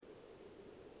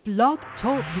Blog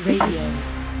Talk Radio.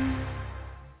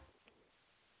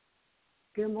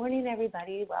 Good morning,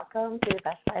 everybody. Welcome to the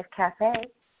Best Life Cafe.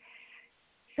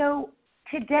 So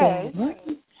today,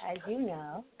 as you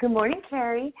know, good morning,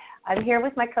 Carrie. I'm here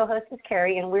with my co-hostess,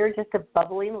 Carrie, and we're just a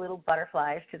bubbling little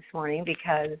butterflies this morning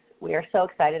because we are so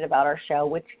excited about our show,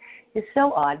 which is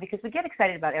so odd because we get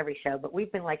excited about every show, but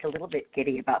we've been like a little bit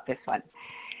giddy about this one.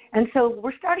 And so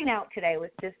we're starting out today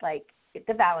with just like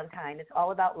the Valentine. It's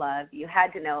all about love. You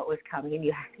had to know it was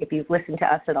coming. If you've listened to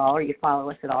us at all or you follow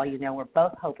us at all, you know we're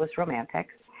both hopeless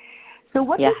romantics. So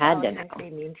what does Valentine's Day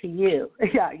mean to you?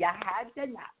 Yeah, you had to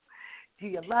know. Do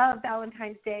you love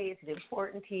Valentine's Day? Is it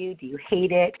important to you? Do you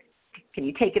hate it? Can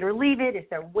you take it or leave it? Is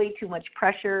there way too much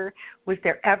pressure? Was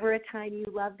there ever a time you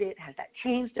loved it? Has that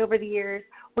changed over the years?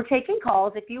 We're taking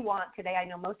calls if you want today. I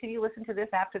know most of you listen to this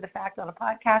after the fact on a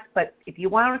podcast, but if you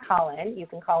want to call in, you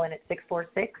can call in at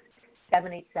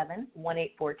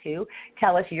 646-787-1842.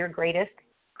 Tell us your greatest,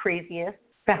 craziest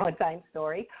Valentine's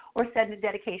story, or send a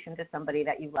dedication to somebody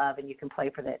that you love and you can play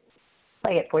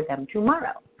it for them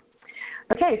tomorrow.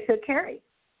 Okay, so Carrie,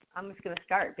 I'm just going to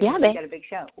start because we got a big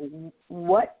show.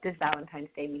 What does Valentine's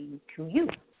Day mean to you?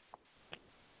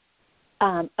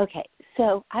 Okay,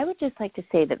 so I would just like to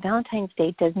say that Valentine's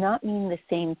Day does not mean the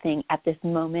same thing at this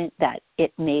moment that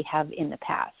it may have in the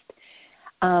past.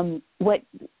 I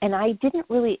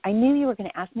knew you were going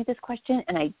to ask me this question,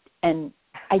 and I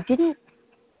didn't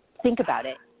think about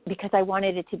it because I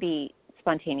wanted it to be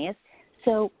spontaneous.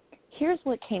 So here's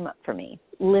what came up for me,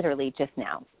 literally just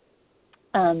now.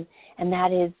 And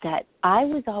that is that I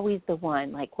was always the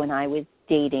one, like when I was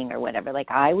dating or whatever,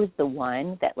 like I was the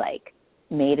one that like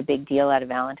made a big deal out of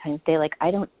Valentine's Day. Like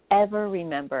I don't ever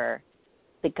remember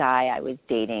the guy I was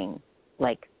dating,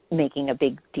 like making a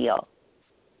big deal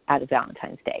out of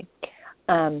Valentine's Day.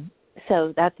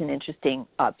 So that's an interesting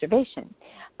observation.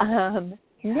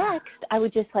 Next, I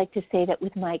would just like to say that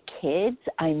with my kids,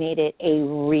 I made it a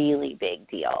really big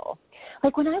deal.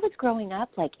 Like when I was growing up,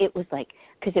 like it was like,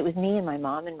 because it was me and my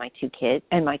mom and my two kids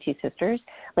and my two sisters,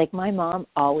 like my mom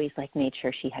always like made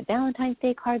sure she had Valentine's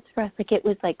Day cards for us. Like it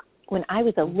was like when I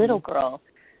was a little girl,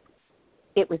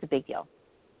 it was a big deal.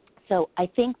 So I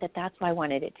think that that's why I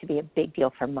wanted it to be a big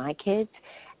deal for my kids.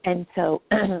 And so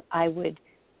I would,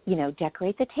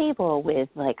 decorate the table with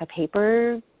like a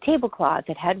paper tablecloth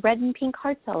that had red and pink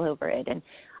hearts all over it. And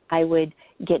I would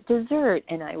get dessert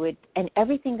and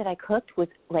everything that I cooked was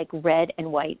like red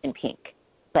and white and pink.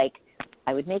 Like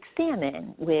I would make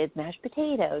salmon with mashed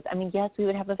potatoes. I mean, yes, we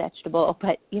would have a vegetable,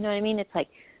 but you know what I mean? It's like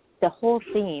the whole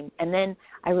theme. And then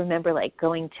I remember like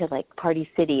going to like Party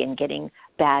City and getting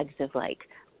bags of like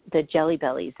the Jelly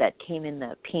Bellies that came in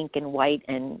the pink and white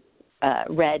and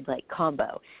red like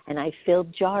combo, and I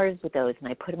filled jars with those and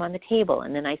I put them on the table,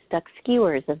 and then I stuck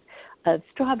skewers of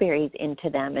strawberries into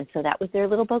them, and so that was their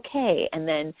little bouquet. And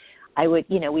then I would,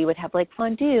 we would have like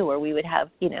fondue, or we would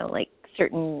have, like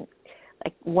certain,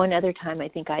 like one other time I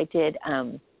think I did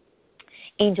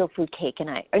angel food cake,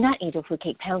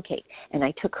 pound cake, and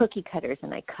I took cookie cutters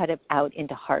and I cut it out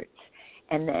into hearts,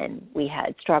 and then we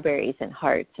had strawberries and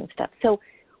hearts and stuff. So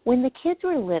when the kids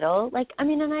were little, like, I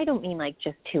mean, and I don't mean like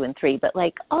just 2 and 3, but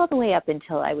like all the way up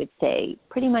until I would say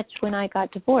pretty much when I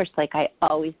got divorced, like I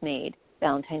always made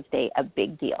Valentine's Day a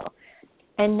big deal.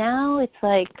 And now it's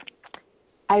like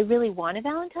I really want a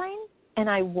Valentine, and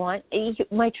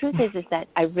my truth is that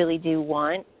I really do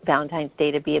want Valentine's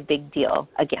Day to be a big deal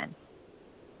again.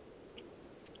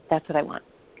 That's what I want.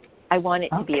 I want it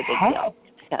to be a big deal.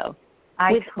 So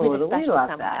I totally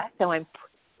love that. So I'm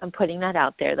putting that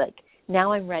out there, like,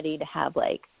 now I'm ready to have,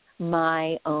 like,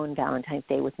 my own Valentine's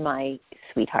Day with my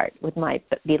sweetheart, with my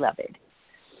beloved.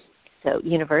 So,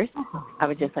 universe, I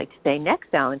would just like to say next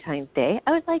Valentine's Day,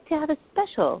 I would like to have a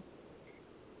special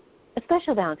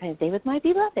Valentine's Day with my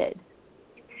beloved.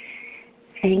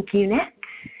 Thank you, next.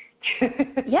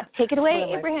 Yep, take it away, One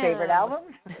of Abraham. My favorite album.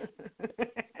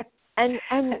 and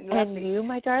you,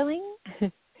 my darling,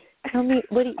 tell me,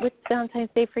 what's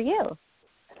Valentine's Day for you?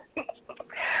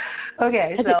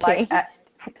 Okay, so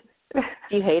do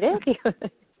you hate it?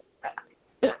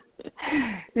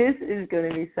 This is going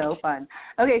to be so fun.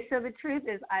 Okay, so the truth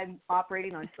is I'm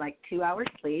operating on like 2 hours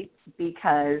sleep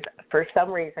because for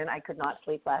some reason I could not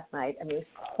sleep last night. I mean, it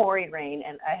was pouring rain,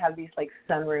 and I have these like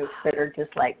sunroofs that are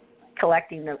just like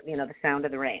collecting the sound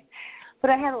of the rain.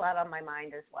 But I had a lot on my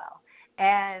mind as well.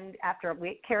 And after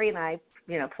Carrie and I,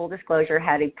 full disclosure,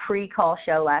 had a pre-call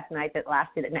show last night that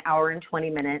lasted an hour and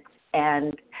 20 minutes.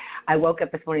 And I woke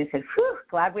up this morning and said, whew,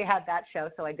 glad we had that show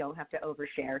so I don't have to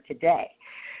overshare today.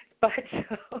 But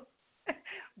so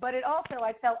But it also,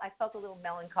 I felt a little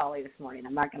melancholy this morning.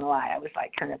 I'm not going to lie. I was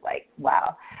like, kind of like,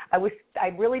 wow. I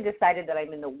really decided that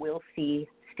I'm in the we'll see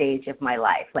stage of my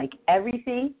life. Like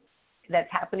everything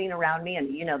that's happening around me, and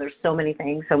there's so many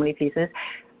things, so many pieces.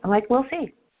 I'm like, we'll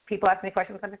see. People ask me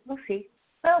questions. I'm like, we'll see.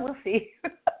 Well, we'll see.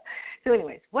 So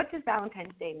anyways, what does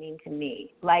Valentine's Day mean to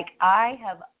me? Like, I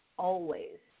have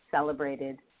always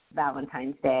celebrated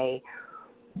Valentine's Day,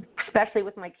 especially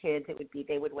with my kids.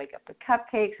 They would wake up with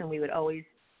cupcakes, and we would always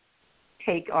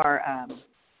take our,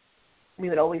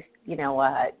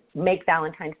 make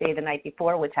Valentine's Day the night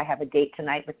before, which I have a date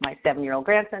tonight with my 7-year-old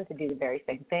grandson to do the very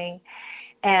same thing.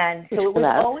 And so it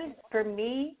was always, for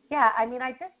me,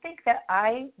 I just think that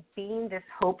being this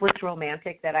hopeless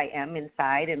romantic that I am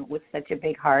inside and with such a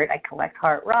big heart, I collect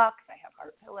heart rocks, I have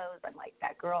heart pillows, I'm like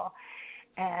that girl.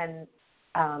 And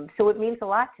so it means a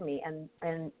lot to me. And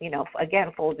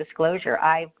again, full disclosure,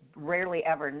 I've rarely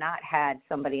ever not had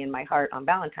somebody in my heart on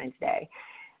Valentine's Day.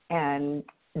 And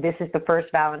this is the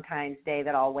first Valentine's Day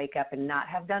that I'll wake up and not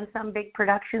have done some big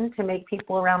production to make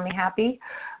people around me happy.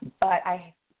 But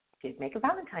I did make a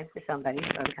Valentine for somebody,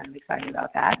 so I'm kind of excited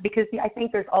about that, because I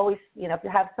think there's always, if you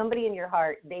have somebody in your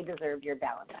heart, they deserve your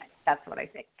Valentine. That's what I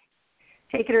think.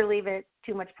 Take it or leave it.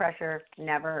 Too much pressure.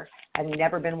 Never. I've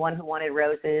never been one who wanted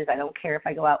roses. I don't care if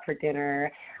I go out for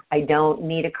dinner. I don't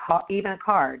need even a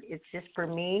card. It's just, for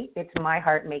me, it's my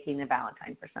heart making the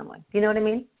Valentine for someone. You know what I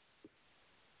mean?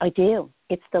 I do.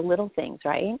 It's the little things,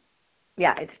 right?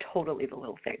 Yeah, it's totally the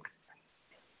little things.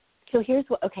 So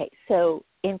so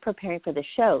in preparing for the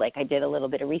show, like I did a little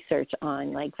bit of research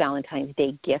on like Valentine's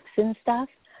Day gifts and stuff.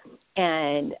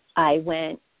 And I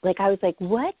was like,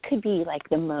 what could be like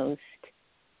the most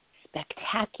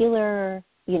spectacular,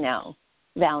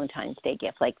 Valentine's Day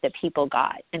gift like that people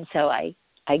got? And so I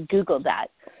Googled that,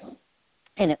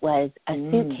 and it was a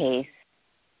suitcase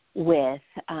with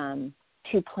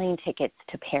 2 plane tickets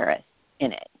to Paris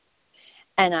in it.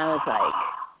 And I was like,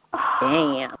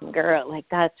 damn, girl, like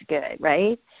that's good,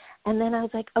 right? And then I was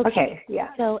like, okay, yeah.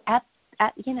 So at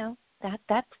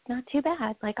that's not too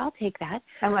bad. Like I'll take that.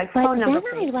 I'm like, phone number,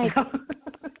 please.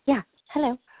 Yeah,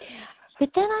 hello. But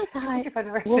then I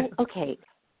thought, well, okay,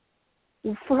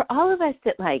 for all of us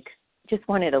that like just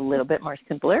wanted a little bit more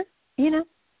simpler,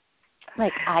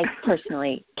 like I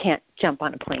personally can't jump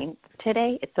on a plane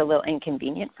today. It's a little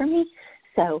inconvenient for me.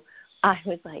 So I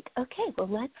was like, okay, well,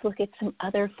 let's look at some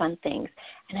other fun things.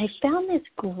 And I found this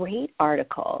great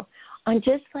article on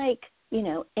just like,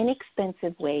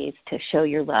 inexpensive ways to show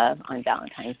your love on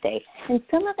Valentine's Day. And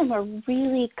some of them are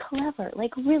really clever,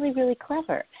 like really, really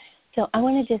clever. So I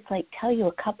want to just like tell you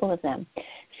a couple of them.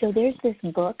 So there's this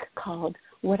book called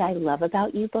What I Love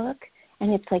About You book,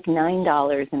 and it's like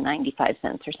 $9.95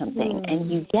 or something.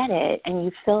 And you get it and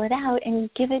you fill it out and you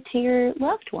give it to your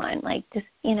loved one. Like just,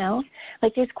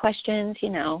 like there's questions,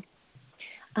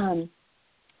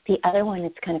 The other one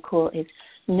that's kind of cool is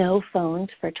no phones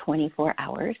for 24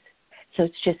 hours. So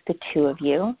it's just the two of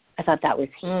you. I thought that was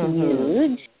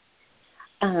huge.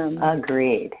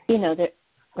 Agreed.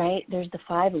 Right? There's the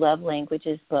 5 love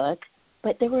languages book,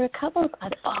 but there were a couple of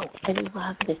other, I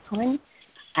love this one,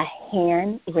 a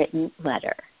handwritten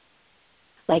letter.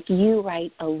 Like you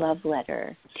write a love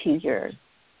letter to your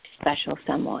special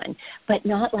someone, but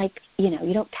not like, you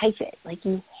don't type it, like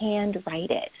you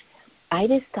handwrite it. I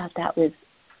just thought that was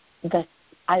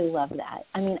I love that.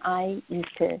 I mean, I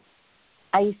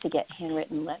used to get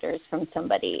handwritten letters from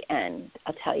somebody, and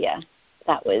I'll tell you,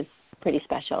 that was pretty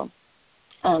special.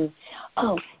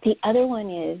 The other one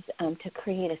is to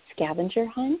create a scavenger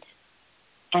hunt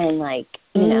and, like,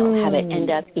 have it end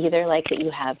up either like that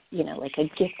you have, like a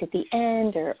gift at the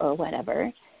end or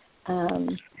whatever.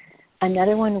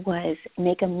 Another one was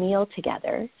make a meal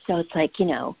together. So it's like,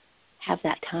 have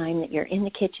that time that you're in the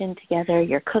kitchen together,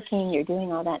 you're cooking, you're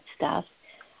doing all that stuff.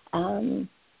 And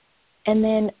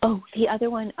then, the other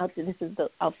one, I'll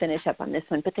finish up on this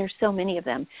one, but there's so many of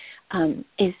them,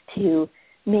 is to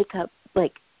make a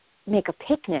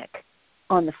picnic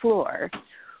on the floor,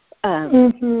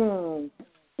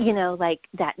 like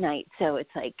that night. So it's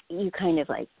like you kind of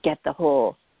like get the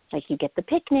whole, like you get the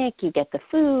picnic, you get the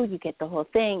food, you get the whole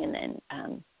thing, and then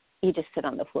you just sit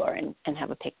on the floor and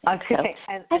have a picnic. Okay, so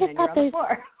and I just then thought you're on the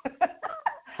floor.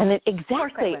 And then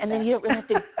exactly, and then you don't really have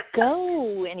to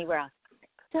go anywhere else.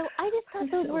 So I just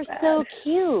thought those were so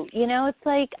cute. It's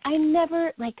like I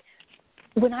never, like,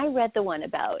 when I read the one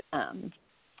about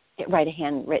write a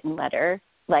handwritten letter,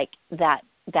 like that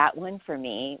one for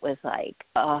me was like,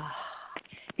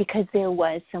 because there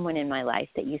was someone in my life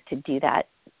that used to do that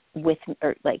with,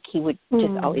 or like he would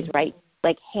just always write,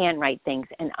 like handwrite things,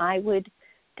 and I would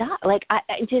die. Like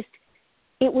I just,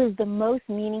 it was the most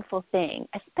meaningful thing,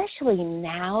 especially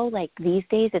now, like these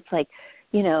days, it's like,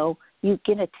 you know, you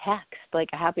get a text, like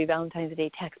a happy Valentine's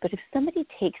Day text, but if somebody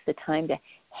takes the time to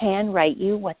handwrite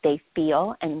you what they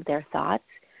feel and their thoughts,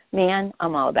 man,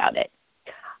 I'm all about it.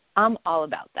 I'm all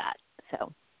about that.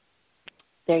 So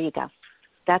there you go.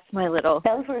 That's my little.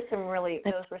 Those were some really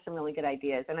good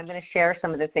ideas, and I'm going to share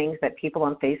some of the things that people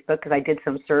on Facebook, because I did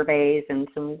some surveys and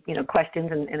some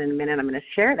questions, and in a minute I'm going to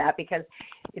share that because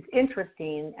it's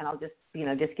interesting, and I'll just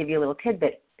give you a little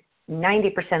tidbit.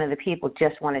 90% of the people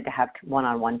just wanted to have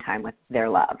one-on-one time with their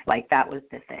love, like that was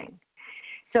the thing.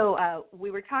 So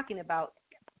we were talking about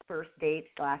first dates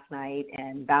last night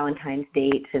and Valentine's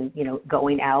dates, and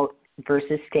going out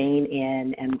versus staying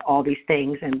in, and all these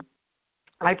things, and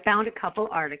I found a couple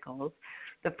articles.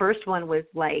 The first one was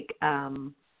like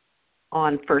on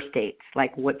first dates,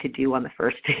 like what to do on the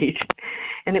first date.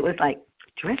 And it was like,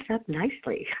 dress up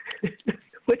nicely,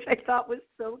 which I thought was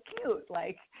so cute.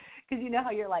 Like, because you know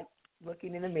how you're like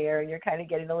looking in the mirror and you're kind of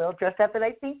getting a little dressed up. And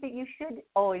I think that you should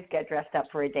always get dressed up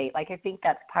for a date. Like, I think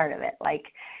that's part of it. Like,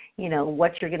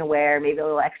 what you're going to wear, maybe a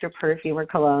little extra perfume or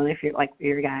cologne if you're like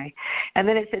your guy. And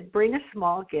then it said, bring a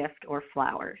small gift or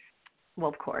flowers. Well,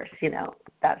 of course,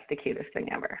 that's the cutest thing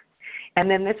ever.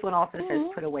 And then this one also says,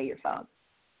 put away your phone.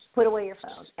 Put away your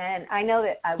phone. And I know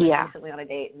that I was recently on a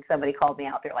date and somebody called me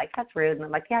out. They're like, that's rude. And I'm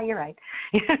like, yeah, you're right.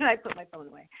 And I put my phone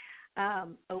away.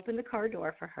 Open the car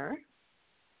door for her.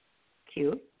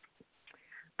 Cute.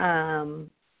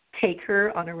 Take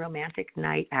her on a romantic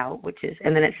night out,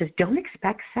 and then it says, don't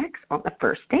expect sex on the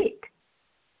first date.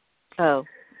 Oh,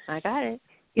 I got it.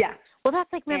 Yeah. Well,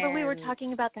 that's like, remember we were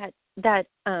talking about that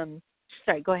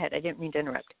sorry, go ahead. I didn't mean to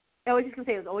interrupt. I was just going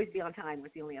to say, it was always be on time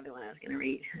was the only other one I was going to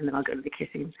read, and then I'll go to the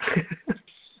kissing.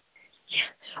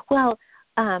 Well,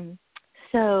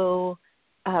 so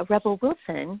Rebel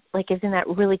Wilson, is in that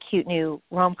really cute new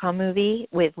rom-com movie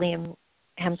with Liam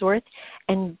Hemsworth,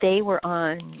 and they were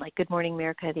on, Good Morning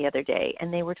America the other day,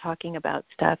 and they were talking about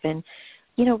stuff, and,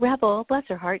 Rebel, bless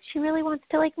her heart, she really wants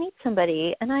to, meet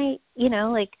somebody, and I,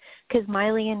 because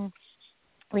Miley and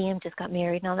Liam just got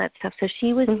married and all that stuff, so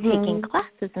she was taking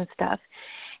classes and stuff,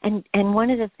 and one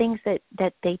of the things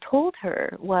that they told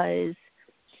her was,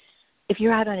 if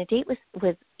you're out on a date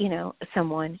with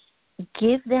someone,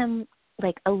 give them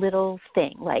a little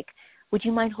thing, would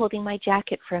you mind holding my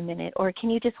jacket for a minute, or can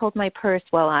you just hold my purse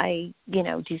while I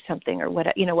do something, or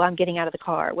whatever, while I'm getting out of the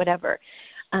car, whatever,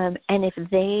 and if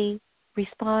they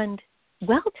respond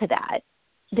well to that,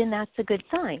 then that's a good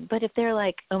sign. But if they're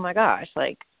like, oh my gosh,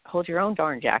 hold your own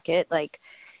darn jacket,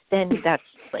 then that's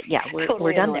we're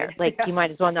totally done annoyed. There. You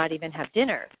might as well not even have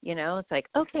dinner. It's like,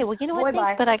 okay, well, you know what,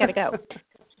 thanks, but I gotta go.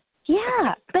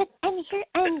 Yeah, but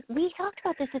and we talked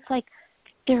about this. It's like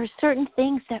there are certain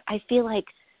things that I feel like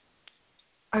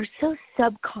are so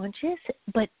subconscious,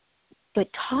 but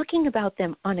talking about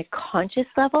them on a conscious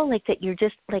level, that you're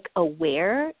just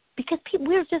aware, because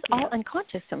we're just all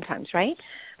unconscious sometimes, right?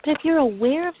 But if you're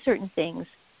aware of certain things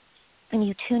and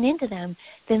you tune into them,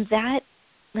 then that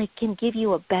can give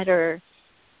you a better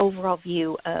overall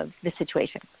view of the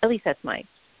situation. At least that's my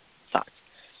thoughts.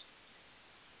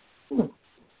 So,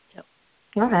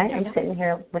 all right, I'm sitting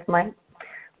here with my,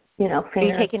 finger Are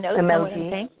you taking notes emoji. On what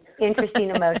I'm saying? Interesting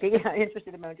emoji.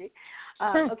 Interesting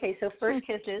emoji. Okay, so first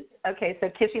kisses. Okay, so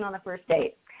kissing on the first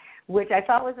date, which I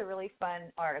thought was a really fun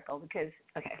article because,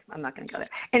 I'm not going to go there.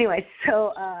 Anyway,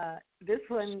 so this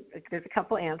one, there's a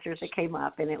couple answers that came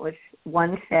up, and it was,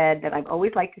 one said that I've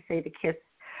always liked to say the kiss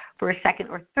for a second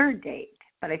or third date,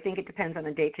 but I think it depends on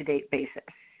a date-to-date basis.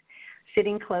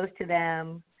 Sitting close to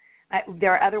them.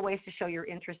 There are other ways to show you're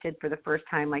interested for the first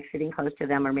time, like sitting close to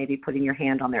them or maybe putting your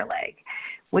hand on their leg,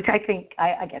 which I think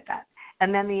I get that.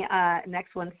 And then the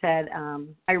next one said,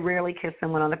 I rarely kiss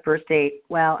someone on the first date.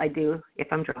 Well, I do if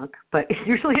I'm drunk, but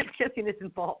usually if kissing is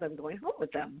involved, I'm going home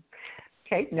with them.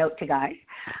 Okay, note to guys.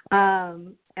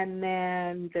 And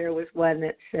then there was one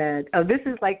that said, this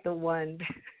is the one,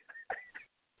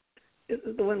 this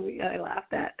is the one I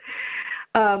laughed at.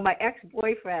 My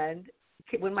ex-boyfriend,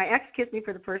 when my ex kissed me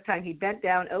for the first time, he bent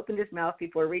down, opened his mouth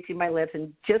before reaching my lips,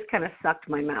 and just kind of sucked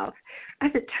my mouth.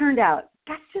 As it turned out,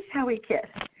 that's just how he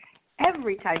kissed.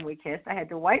 Every time we kissed, I had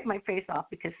to wipe my face off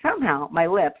because somehow my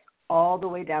lips, all the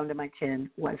way down to my chin,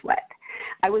 was wet.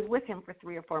 I was with him for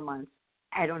 3 or 4 months.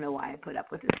 I don't know why I put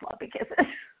up with his sloppy kisses.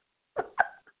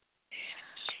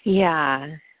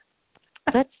 Yeah.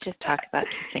 Let's just talk about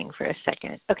kissing for a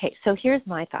second. Okay, so here's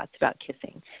my thoughts about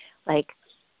kissing.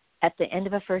 At the end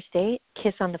of a first date,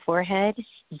 kiss on the forehead,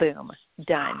 boom,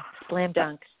 done, slam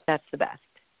dunk, that's the best.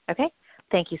 Okay?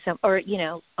 Thank you or,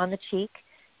 on the cheek,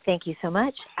 thank you so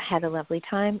much. I had a lovely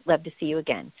time. Love to see you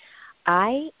again.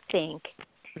 I think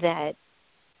that,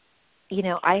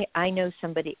 I know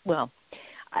somebody,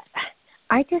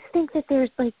 I just think that there's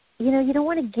like, you don't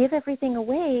want to give everything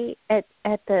away at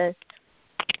the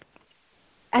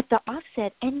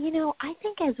offset. And, I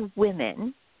think as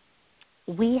women,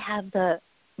 we have the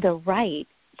right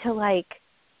to like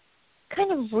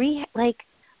kind of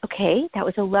okay, that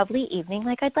was a lovely evening.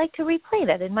 Like, I'd like to replay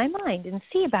that in my mind and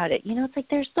see about it. It's like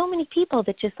there's so many people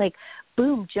that just like,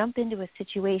 boom, jump into a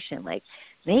situation, like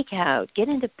make out, get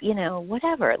into,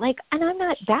 whatever. Like, and I'm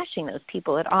not bashing those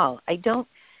people at all. I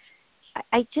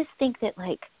just think that,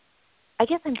 like, I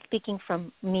guess I'm speaking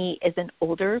from me as an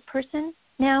older person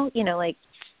now, like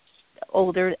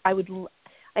older. I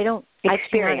cannot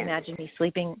imagine me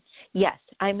sleeping. Yes,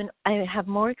 I have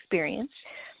more experience.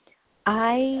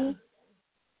 I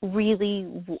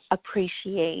really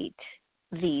appreciate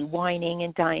the whining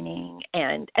and dining,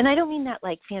 and I don't mean that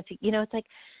like fancy, it's like,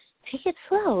 take it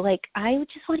slow. Like, I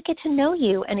just want to get to know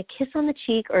you, and a kiss on the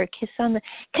cheek or a kiss on the,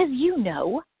 because you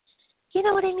know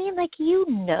what I mean? Like,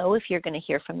 if you're going to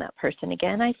hear from that person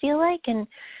again, I feel like, and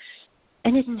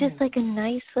it's just like a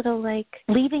nice little, like,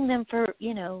 leaving them for,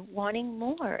 wanting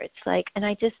more. It's like, and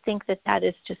I just think that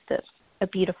is just a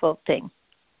beautiful thing.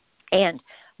 And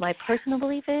my personal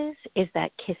belief is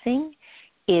that kissing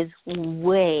is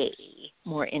way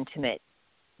more intimate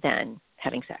than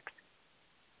having sex.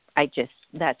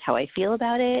 That's how I feel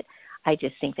about it. I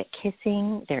just think that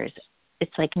kissing,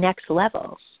 it's like next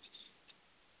level.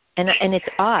 And it's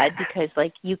odd because,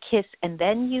 like, you kiss and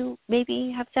then you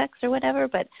maybe have sex or whatever,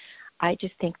 but I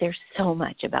just think there's so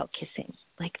much about kissing.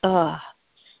 Like,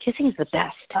 kissing is the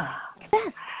best.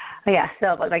 Best. Yeah,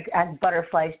 so like as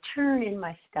butterflies churn in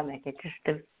my stomach, it's just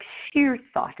the sheer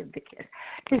thought of the kiss.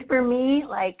 Because for me,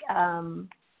 like, I'm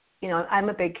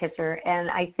a big kisser,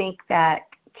 and I think that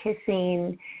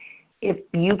kissing,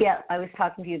 I was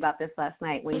talking to you about this last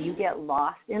night, when you get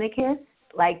lost in a kiss,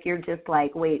 like, you're just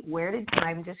like, wait, where did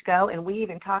time just go? And we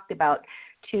even talked about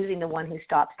choosing the one who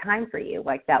stops time for you.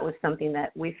 Like, that was something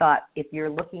that we thought, if you're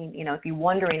looking, if you're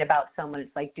wondering about someone,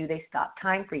 it's like, do they stop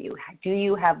time for you? Do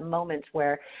you have moments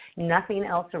where nothing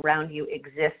else around you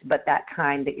exists but that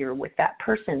time that you're with that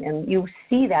person? And you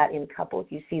see that in couples.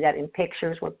 You see that in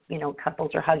pictures where,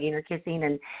 couples are hugging or kissing.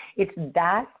 And it's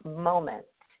that moment,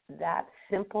 that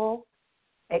simple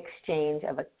exchange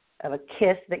of a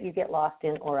kiss that you get lost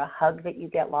in, or a hug that you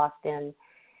get lost in,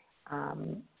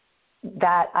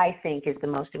 that I think is the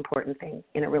most important thing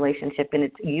in a relationship. And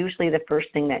it's usually the first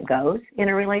thing that goes in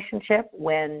a relationship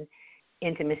when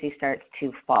intimacy starts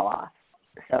to fall off.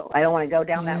 So I don't want to go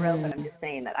down that road, but I'm just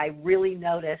saying that I really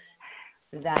notice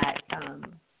that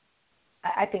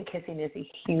I think kissing is a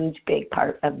huge, big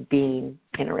part of being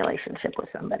in a relationship with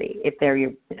somebody. If they're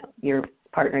your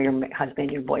partner, your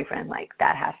husband, your boyfriend, like,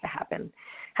 that has to happen.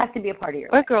 Has to be a part of your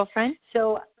life. Or girlfriend.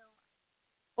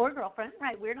 Or girlfriend,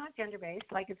 right? We're not gender-based,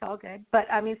 like, it's all good. But,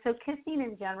 I mean, so kissing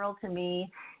in general to me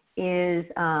is,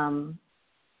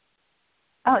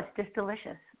 it's just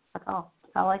delicious. That's all.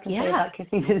 All I can say about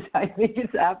kissing is I think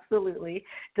it's absolutely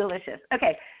delicious.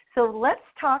 Okay, so let's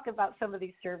talk about some of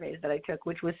these surveys that I took,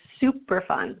 which was super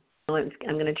fun. I'm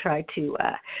going to try to,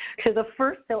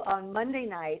 so on Monday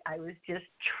night, I was just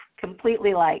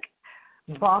completely, like,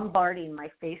 bombarding my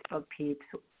Facebook peeps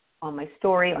on my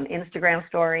story, on Instagram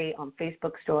story, on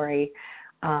Facebook story,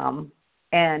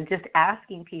 and just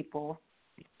asking people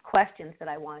questions that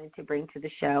I wanted to bring to the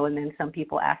show. And then some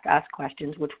people asked us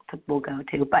questions, which we'll go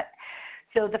to. But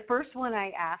so the first one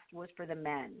I asked was for the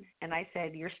men. And I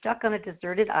said, you're stuck on a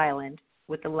deserted island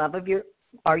with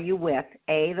are you with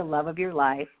A, the love of your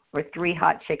life, or 3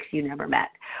 hot chicks you never met?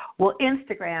 Well,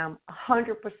 Instagram,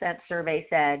 100% survey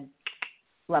said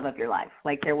love of your life.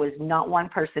 Like, there was not one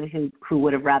person who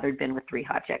would have rather been with 3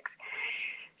 hot chicks.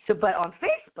 So, but on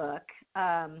Facebook,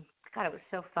 God, it was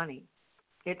so funny.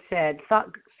 It said,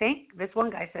 this one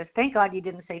guy says, thank God you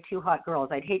didn't say 2 hot girls.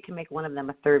 I'd hate to make one of them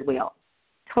a third wheel.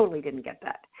 Totally didn't get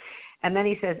that. And then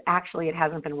he says, actually, it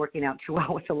hasn't been working out too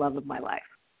well with the love of my life.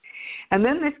 And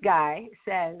then this guy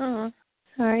says,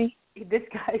 sorry. This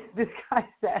guy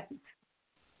says,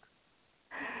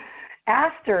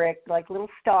 asterisk, like little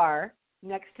star,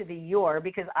 next to the your,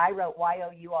 because I wrote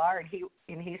Y-O-U-R,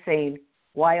 and he's saying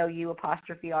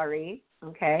Y-O-U''re,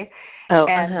 okay? Oh,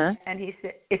 and he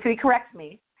said, so he corrects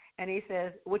me, and he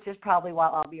says, which is probably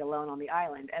while I'll be alone on the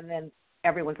island. And then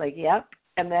everyone's like, yep.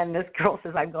 And then this girl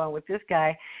says, I'm going with this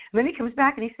guy. And then he comes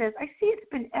back and he says, I see it's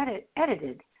been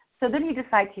edited. So then he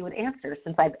decides he would answer,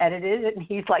 since I've edited it, and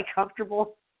he's like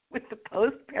comfortable with the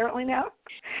post apparently now.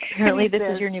 Apparently this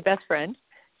is your new best friend.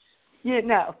 Yeah,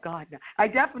 no, God, no. I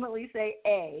definitely say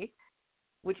A,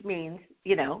 which means,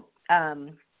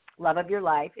 love of your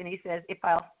life. And he says,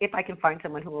 if I can find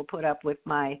someone who will put up with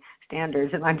my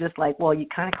standards. And I'm just like, well, you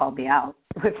kind of called me out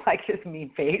with like his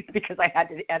mean face because I had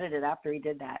to edit it after he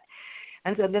did that.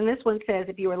 And so then this one says,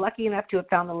 if you were lucky enough to have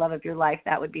found the love of your life,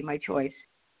 that would be my choice.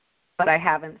 But I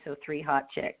haven't, so 3 hot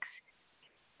chicks.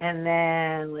 And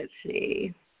then let's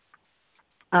see.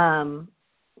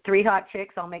 3 hot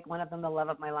chicks, I'll make one of them the love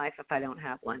of my life if I don't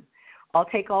have one. I'll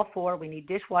take all 4. We need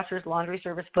dishwashers, laundry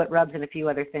service, foot rubs, and a few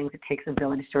other things. It takes a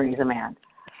village to raise a man.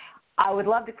 I would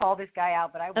love to call this guy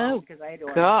out, but I won't because I adore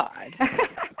him. God.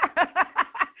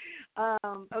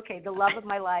 Okay, the love of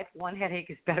my life, 1 headache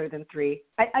is better than 3.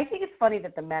 I think it's funny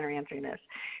that the men are answering this.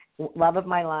 Love of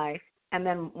my life. And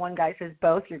then one guy says,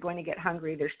 both, you're going to get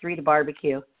hungry. There's 3 to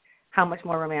barbecue. How much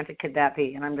more romantic could that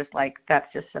be? And I'm just like, that's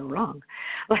just so wrong.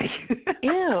 Like,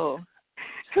 ew.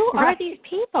 Who are these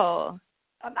people?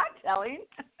 I'm not telling.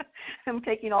 I'm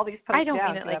taking all these posts I don't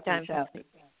down mean it like that. show.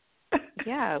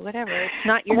 Yeah, whatever. It's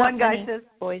not your one guy says,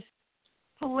 boys.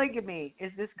 Polygamy.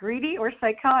 Is this greedy or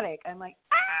psychotic? I'm like,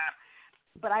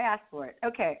 but I asked for it.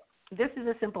 Okay, this is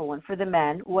a simple one. For the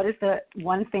men, what is the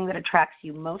one thing that attracts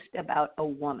you most about a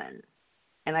woman?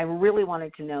 And I really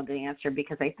wanted to know the answer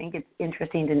because I think it's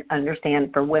interesting to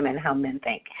understand for women how men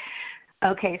think.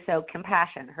 Okay, so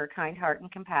compassion, her kind heart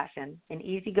and compassion, an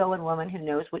easygoing woman who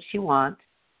knows what she wants,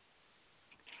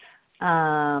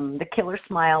 the killer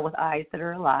smile with eyes that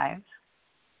are alive,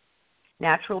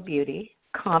 natural beauty,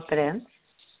 confidence.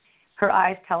 Her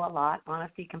eyes tell a lot,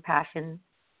 honesty, compassion,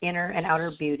 inner and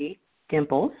outer beauty,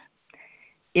 dimples,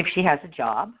 if she has a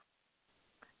job,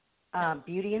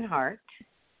 beauty and heart,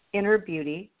 inner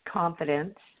beauty,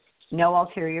 confidence, no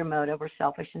ulterior motive or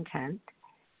selfish intent,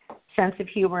 sense of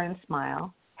humor and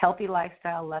smile, healthy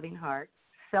lifestyle, loving heart,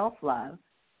 self-love.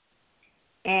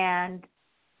 And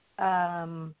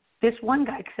this one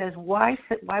guy says, why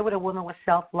would a woman with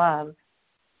self-love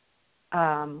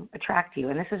attract you?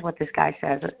 And this is what this guy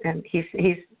says. And he's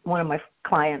one of my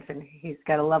clients, and he's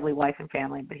got a lovely wife and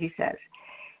family. But he says,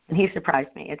 and he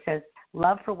surprised me, it says,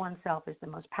 love for oneself is the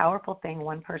most powerful thing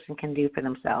one person can do for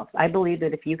themselves. I believe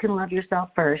that if you can love yourself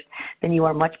first, then you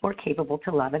are much more capable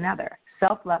to love another.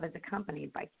 Self-love is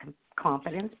accompanied by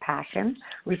confidence, passion,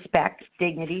 respect,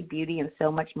 dignity, beauty, and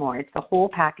so much more. It's the whole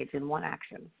package in one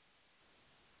action.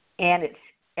 And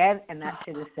that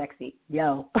shit is sexy.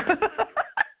 Yo.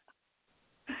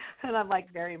 And I'm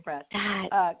like very impressed.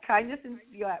 Kindness and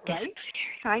right?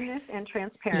 Kindness and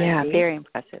transparency. Yeah, very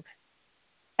impressive.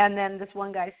 And then this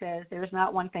one guy says, there's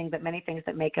not one thing, but many things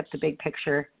that make up the big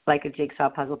picture, like a jigsaw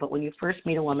puzzle. But when you first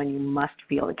meet a woman, you must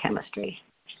feel the chemistry.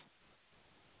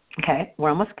 Okay, we're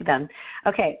almost done.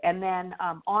 Okay, and then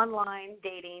online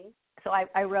dating. So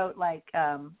I wrote like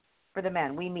for the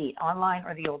men, we meet online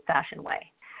or the old-fashioned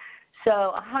way.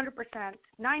 So 100%,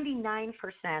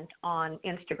 99% on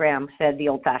Instagram said the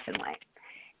old-fashioned way.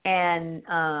 And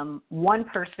 1%,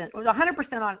 it was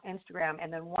 100% on Instagram,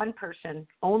 and then one person,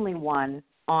 only one,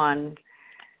 on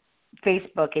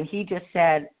Facebook, and he just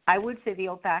said, I would say the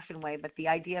old-fashioned way, but the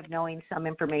idea of knowing some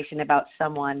information about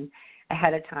someone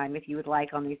ahead of time, if you would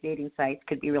like, on these dating sites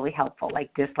could be really helpful,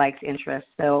 like dislikes, interests.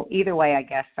 So either way, I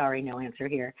guess, sorry, no answer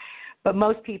here. But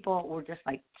most people were just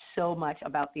like so much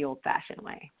about the old-fashioned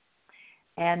way.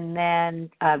 And then,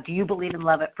 do you believe in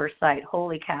love at first sight?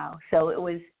 Holy cow. So it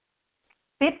was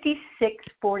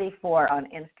 5644 on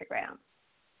Instagram.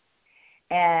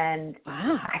 And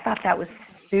wow. I thought that was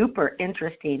super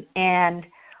interesting. And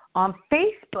on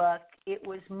Facebook, it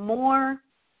was more,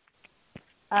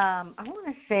 I want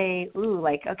to say,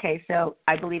 okay, so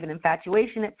I believe in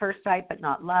infatuation at first sight, but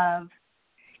not love.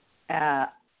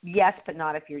 Yes, but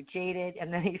not if you're jaded.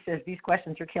 And then he says, these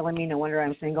questions are killing me. No wonder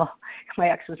I'm single. My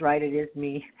ex was right. It is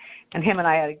me. And him and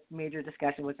I had a major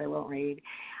discussion, which I won't read.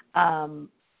 And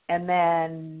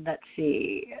then, let's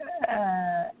see, so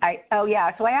I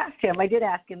asked him, I did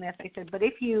ask him this, I said, but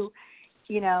if you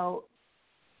were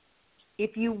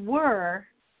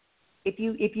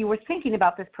thinking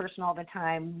about this person all the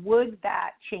time, would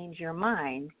that change your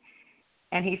mind?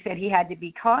 And he said he had to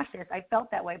be cautious. I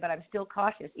felt that way, but I'm still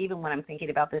cautious even when I'm thinking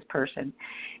about this person.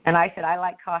 And I said, I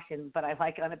like caution, but I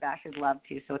like unabashed love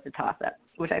too, so it's a toss-up,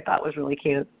 which I thought was really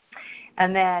cute.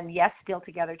 And then, yes, still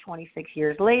together 26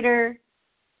 years later.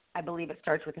 I believe it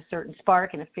starts with a certain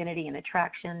spark and affinity and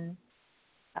attraction.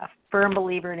 A firm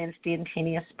believer in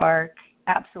instantaneous spark.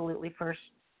 Absolutely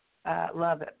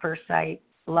love at first sight.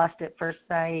 Lust at first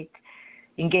sight.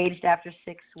 Engaged after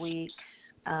 6 weeks.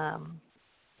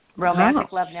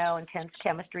 Romantic love, no. Intense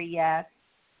chemistry, yes.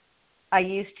 I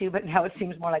used to, but now it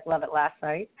seems more like love at last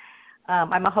sight.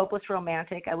 I'm a hopeless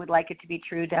romantic. I would like it to be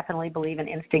true. Definitely believe in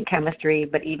instant chemistry,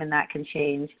 but even that can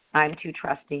change. I'm too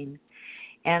trusting.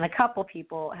 And a couple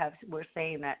people were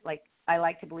saying that, like, I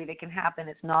like to believe it can happen.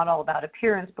 It's not all about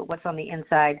appearance, but what's on the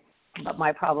inside. But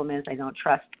my problem is I don't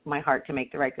trust my heart to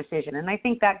make the right decision. And I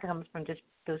think that comes from just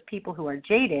those people who are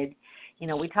jaded. You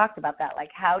know, we talked about that. Like,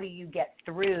 how do you get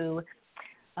through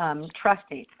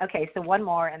trusting? Okay, so one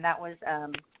more, and that was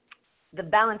the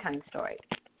Valentine story.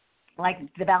 Like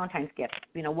the Valentine's gift.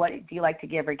 You know, what do you like to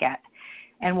give or get?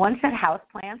 And one said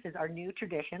houseplants is our new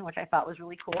tradition, which I thought was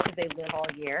really cool because they live all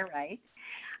year, right?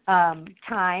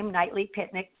 Time, nightly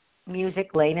picnic,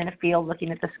 music, laying in a field looking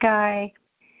at the sky.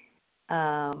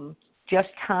 Just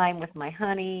time with my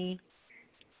honey.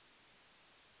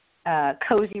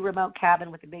 Cozy remote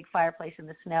cabin with a big fireplace in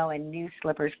the snow and new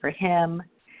slippers for him.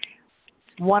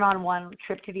 One-on-one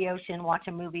trip to the ocean, watch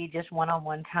a movie, just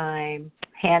one-on-one time.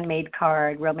 Handmade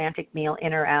card, romantic meal,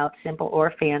 in or out, simple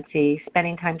or fancy.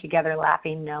 Spending time together,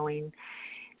 laughing, knowing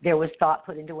there was thought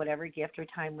put into whatever gift or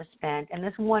time was spent. And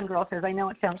this one girl says, I know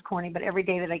it sounds corny, but every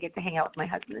day that I get to hang out with my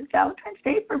husband is Valentine's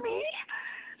Day for me.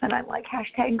 And I'm like,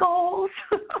 hashtag goals.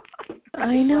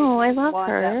 I know, I love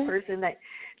her. That person that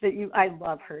I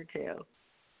love her too.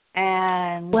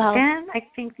 And then I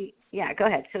think go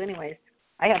ahead. So anyways,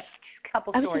 I have a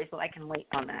couple stories, but I can wait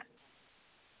on that.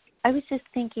 I was just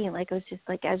thinking, like, as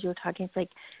you were talking, it's like,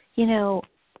 you know,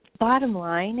 bottom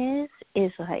line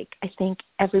is like, I think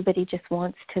everybody just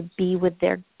wants to be with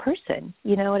their person.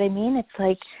 You know what I mean? It's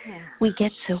like we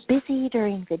get so busy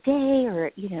during the day,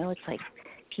 or, you know, it's like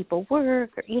people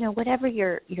work, or, you know, whatever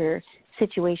your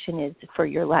situation is for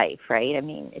your life, right? I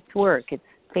mean, it's work, it's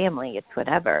family, it's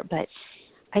whatever. But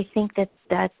I think that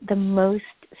the most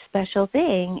special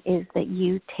thing is that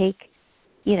you take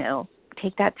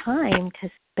that time to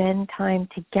spend time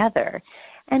together.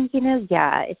 And, you know,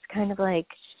 it's kind of like,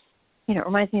 you know, it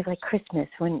reminds me of like Christmas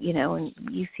when, you know, and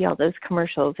you see all those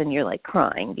commercials and you're like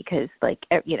crying because, like,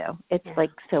 you know, it's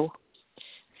like so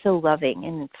loving.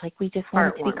 And it's like we just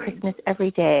want it to be Christmas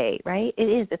every day, right? It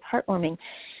is. It's heartwarming.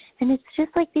 And it's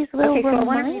just like these little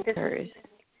reminders.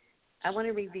 I want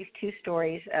to read these two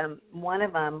stories. One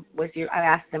of them was I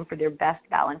asked them for their best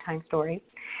Valentine story.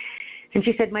 And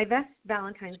she said, my best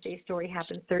Valentine's Day story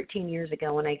happened 13 years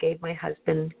ago when I gave my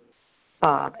husband,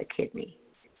 Bob, a kidney.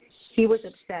 He was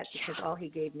upset because all he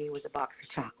gave me was a box of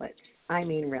chocolates. I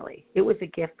mean, really. It was a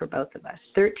gift for both of us.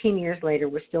 13 years later,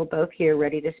 we're still both here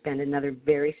ready to spend another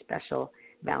very special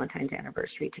Valentine's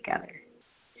anniversary together.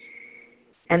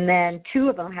 And then two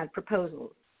of them had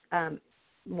proposals.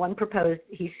 One proposed,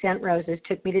 he sent roses,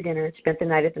 took me to dinner, and spent the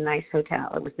night at the nice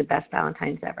hotel. It was the best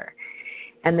Valentine's ever.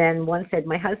 And then one said,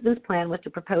 my husband's plan was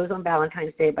to propose on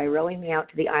Valentine's Day by rowing me out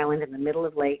to the island in the middle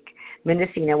of Lake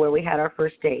Mendocino where we had our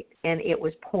first date. And it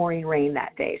was pouring rain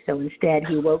that day. So instead,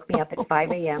 he woke me up at 5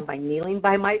 a.m. by kneeling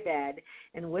by my bed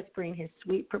and whispering his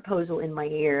sweet proposal in my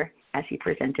ear as he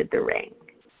presented the ring.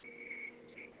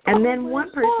 And then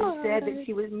one person said that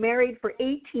she was married for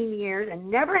 18 years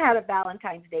and never had a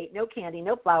Valentine's date, no candy,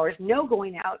 no flowers, no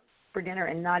going out for dinner,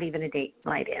 and not even a date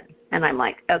night in. And I'm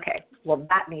like, okay, well,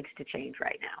 that needs to change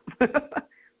right now. Of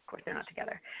course, they're not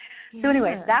together. Yeah. So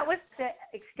anyways, that was the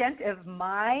extent of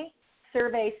my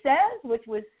survey says, which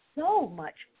was so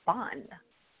much fun.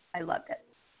 I loved it.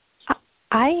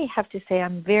 I have to say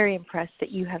I'm very impressed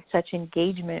that you have such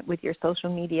engagement with your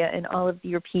social media and all of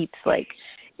your peeps, like,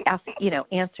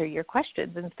 answer your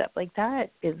questions and stuff like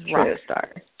that is rock star.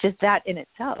 Just that in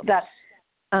itself.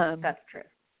 That's true.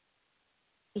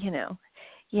 You know,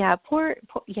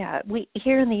 we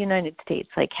here in the United States,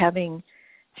 like having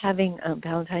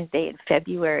Valentine's Day in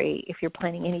February, if you're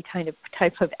planning any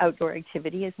type of outdoor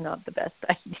activity, is not the best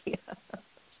idea.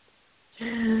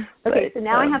 Okay, so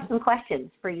now I have some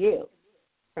questions for you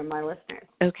from my listeners.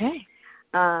 Okay.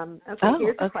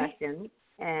 Here's the question.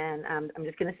 And I'm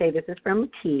just going to say this is from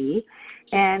T,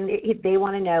 and they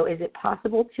want to know, is it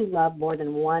possible to love more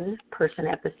than one person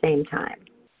at the same time?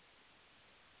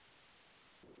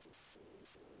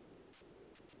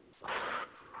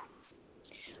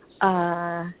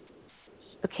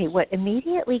 Okay, what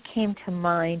immediately came to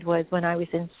mind was when I was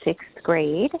in 6th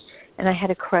grade, and I had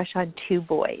a crush on 2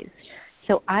 boys.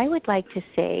 So I would like to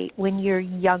say when you're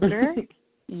younger,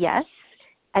 yes.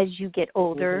 As you get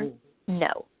older,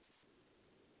 no.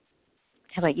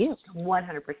 How about you?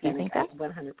 100%. You think that?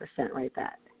 100% right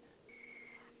that.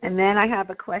 And then I have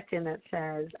a question that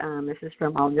says, this is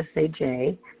from, I'll just say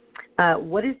Jay.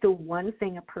 What is the one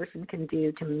thing a person can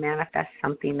do to manifest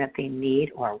something that they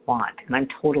need or want? And I'm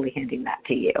totally handing that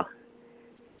to you.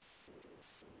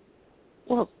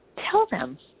 Well, tell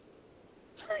them.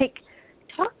 Like,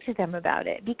 talk to them about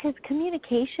it. Because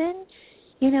communication,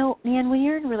 you know, man, when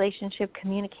you're in a relationship,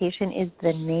 communication is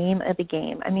the name of the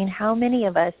game. I mean, how many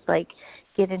of us, like,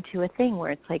 get into a thing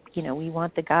where it's like, we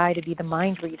want the guy to be the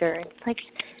mind reader. And it's like,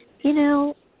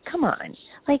 come on.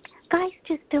 Like, guys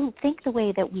just don't think the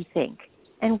way that we think.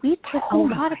 And we put a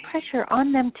lot of pressure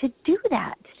on them to do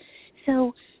that.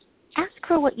 So ask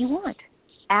for what you want.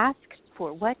 Ask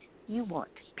for what you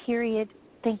want, period.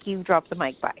 Thank you, drop the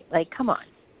mic by. Like, come on.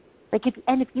 Like,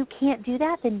 if you can't do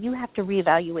that, then you have to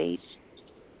reevaluate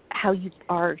how you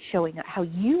are showing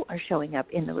up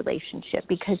in the relationship.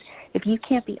 Because if you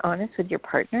can't be honest with your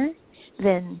partner,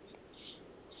 then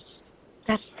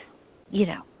that's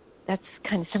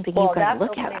kind of something you've got to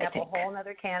look at, I think. That's a whole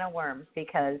other can of worms,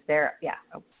 because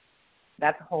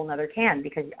that's a whole other can,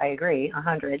 because I agree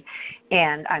 100,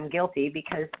 and I'm guilty,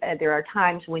 because there are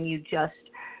times when you just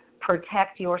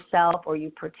protect yourself or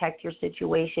you protect your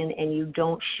situation and you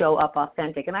don't show up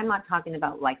authentic. And I'm not talking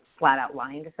about like flat out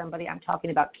lying to somebody. I'm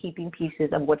talking about keeping pieces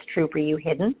of what's true for you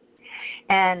hidden.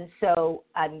 And so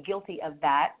I'm guilty of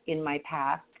that in my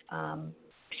past.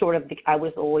 I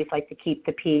was always like to keep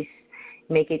the peace,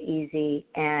 make it easy,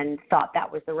 and thought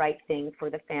that was the right thing for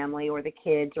the family or the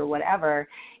kids or whatever.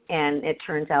 And it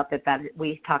turns out that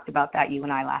we talked about that, you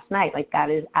and I, last night. Like, that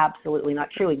is absolutely not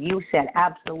true. And you said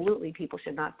absolutely people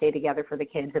should not stay together for the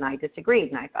kids, and I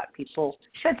disagreed. And I thought people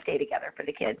should stay together for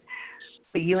the kids.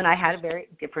 But you and I had a very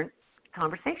different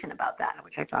conversation about that,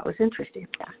 which I thought was interesting.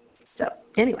 Yeah. So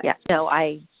anyway. Yeah. No,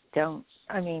 I don't.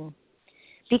 I mean,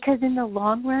 because in the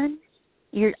long run,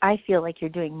 I feel like you're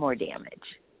doing more damage.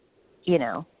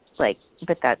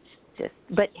 But that's just.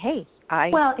 But hey,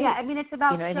 it's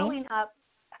about showing up.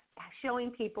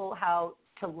 Showing people how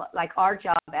to like, our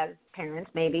job as parents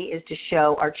maybe is to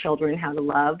show our children how to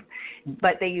love,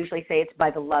 but they usually say it's by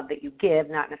the love that you give,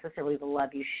 not necessarily the love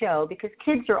you show, because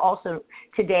kids are also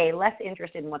today less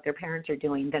interested in what their parents are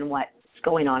doing than what's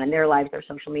going on in their lives, their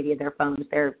social media, their phones,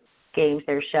 their games,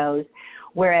 their shows,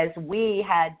 whereas we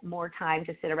had more time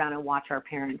to sit around and watch our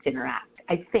parents interact.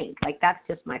 I think, that's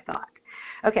just my thought.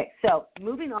 Okay, so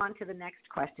moving on to the next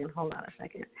question. Hold on a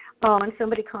second. Oh, and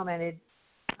somebody commented,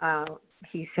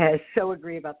 he says, so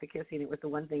agree about the kissing. It was the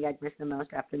one thing I'd missed the most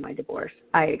after my divorce.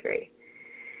 I agree.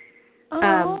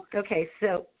 Okay,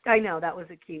 so I know that was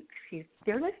a cute.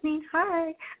 They're listening.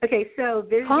 Hi. Okay, so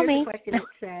here's a question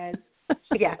that says,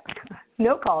 yeah,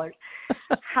 no callers.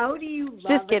 How do you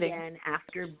love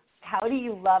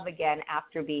again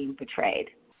after being betrayed?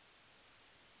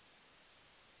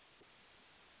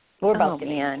 We're both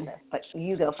going to answer this, but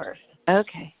you go first.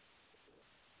 Okay.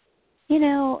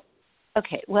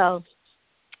 Okay, well,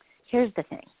 here's the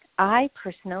thing. I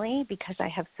personally, because I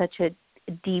have such a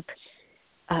deep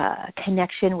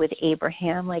connection with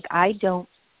Abraham, I don't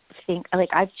think,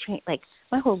 I've changed,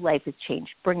 my whole life has changed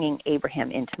bringing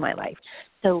Abraham into my life.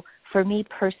 So for me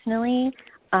personally,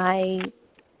 I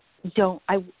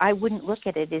wouldn't look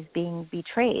at it as being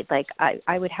betrayed.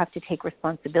 I would have to take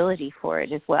responsibility for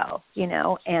it as well,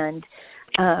 and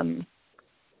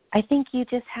I think you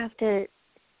just have to,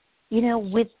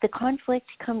 with the conflict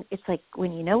it's like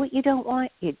when you know what you don't want,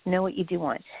 you know what you do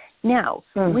want. Now,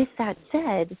 with that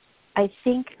said, I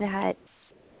think that,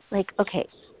 okay,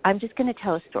 I'm just going to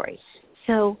tell a story.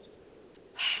 So,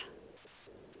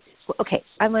 okay,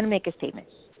 I'm going to make a statement.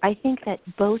 I think that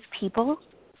both people,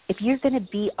 if you're going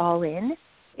to be all in,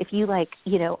 if you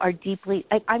are deeply,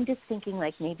 I'm just thinking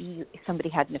maybe somebody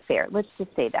had an affair. Let's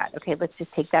just say that. Okay, let's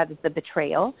just take that as the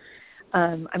betrayal.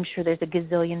 I'm sure there's a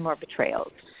gazillion more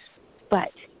betrayals.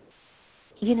 But,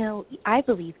 I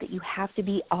believe that you have to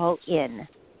be all in,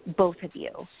 both of you.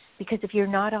 Because if you're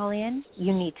not all in,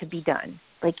 you need to be done.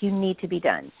 You need to be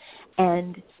done.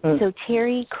 And so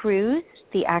Terry Crews,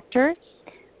 the actor,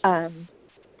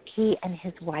 he and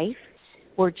his wife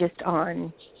were just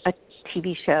on a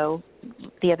TV show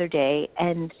the other day,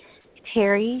 and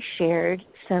Terry shared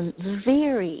some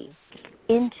very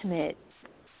intimate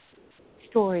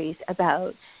stories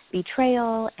about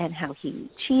betrayal and how he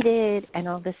cheated and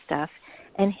all this stuff.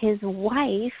 And his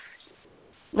wife,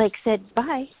 said,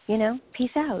 bye, peace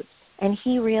out. And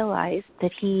he realized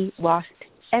that he lost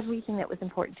everything that was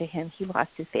important to him. He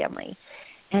lost his family.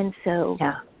 And so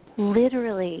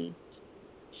literally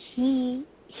he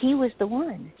was the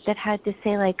one that had to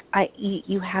say,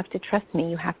 you have to trust me.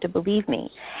 You have to believe me.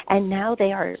 And now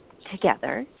they are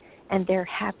together, and they're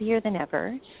happier than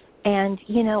ever. And,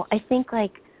 I think,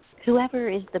 whoever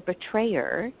is the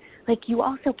betrayer, you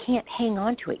also can't hang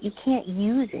on to it. You can't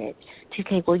use it to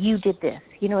say, well, you did this.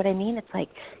 You know what I mean? It's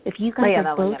if you guys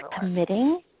are both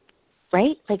committing,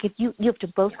 right? If you have to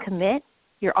both commit,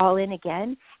 you're all in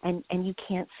again, and you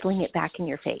can't sling it back in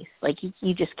your face.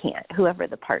 You just can't. Whoever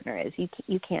the partner is,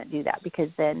 you can't do that, because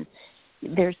then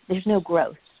there's no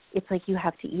growth. It's you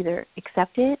have to either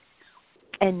accept it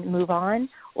and move on,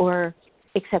 or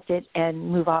accept it and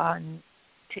move on.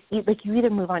 Like you either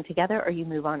move on together or you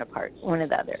move on apart, one or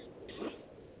the other.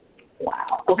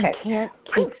 Wow. Okay. You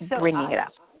can't keep bringing it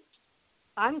up.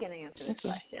 I'm going to answer this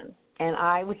question. And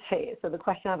I would say, so the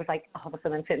question, I was like, all of a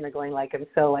sudden I'm sitting there going like, I'm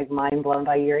so like mind blown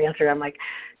by your answer. I'm like,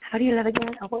 how do you love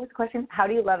again? Oh, what was the question? How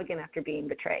do you love again after being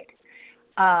betrayed?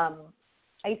 I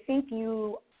think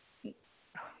you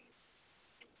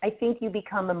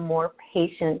become a more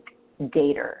patient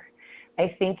dater.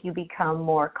 I think you become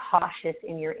more cautious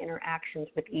in your interactions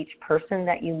with each person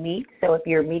that you meet. So if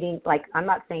you're meeting, like, I'm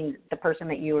not saying the person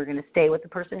that you are going to stay with the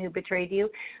person who betrayed you.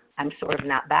 I'm sort of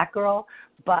not that girl.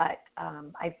 But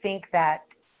I think that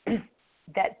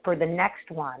that for the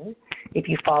next one, if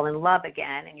you fall in love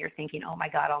again and you're thinking, oh, my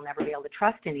God, I'll never be able to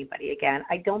trust anybody again,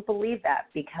 I don't believe that,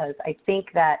 because I think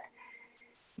that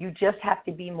you just have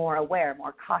to be more aware,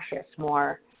 more cautious,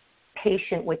 more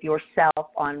patient with yourself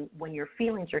on when your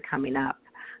feelings are coming up,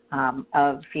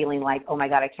 of feeling like, oh, my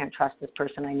God, I can't trust this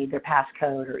person. I need their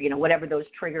passcode, or, whatever those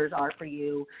triggers are for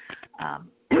you.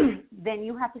 Then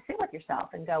you have to sit with yourself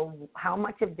and go, how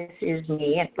much of this is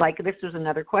me? And like, this was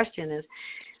another question is,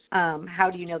 how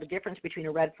do you know the difference between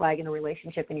a red flag in a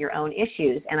relationship and your own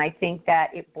issues? And I think that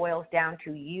it boils down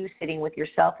to you sitting with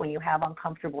yourself when you have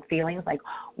uncomfortable feelings, like,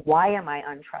 why am I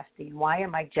untrusting? Why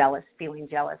am I feeling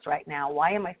jealous right now?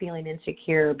 Why am I feeling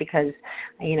insecure because,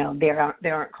 they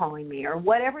aren't calling me? Or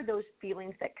whatever those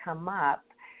feelings that come up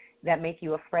that make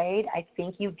you afraid, I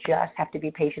think you just have to be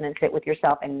patient and sit with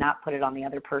yourself and not put it on the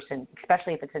other person,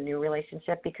 especially if it's a new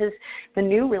relationship, because the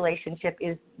new relationship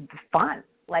is fun.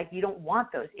 Like, you don't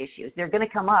want those issues. They're going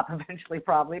to come up eventually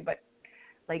probably, but,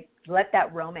 like, let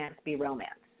that romance be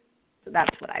romance. So that's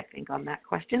what I think on that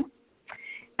question.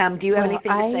 Do you have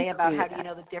anything to say about how do you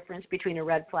know the difference between a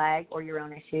red flag or your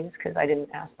own issues? Because I didn't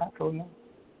ask that for you.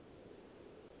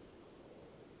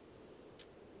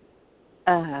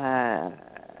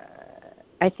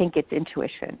 I think it's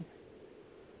intuition.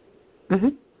 Mm-hmm.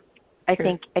 I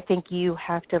think you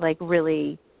have to, like,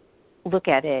 really look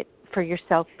at it for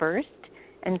yourself first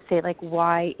and say, like,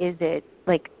 why is it,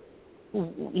 like,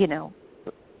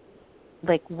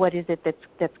 like, what is it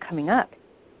that's coming up,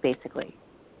 basically?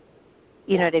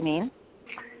 You know what I mean?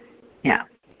 Yeah.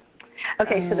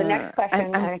 Okay, so the next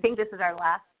question, I think this is our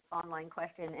last online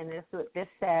question, and this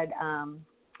said,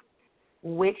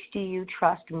 which do you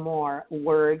trust more,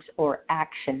 words or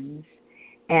actions?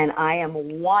 And I am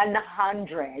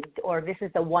 100, or this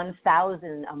is the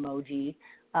 1,000 emoji,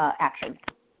 action.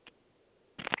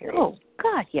 Period. Oh,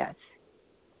 God, yes.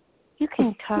 You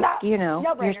can talk,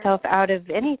 yourself out of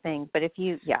anything, but if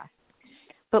you, yeah.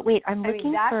 But wait, I'm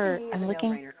looking.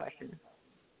 No-brainer question.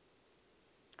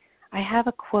 I have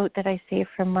a quote that I say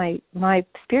from my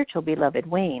spiritual beloved,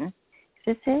 Wayne. Is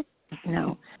this it?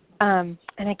 No. And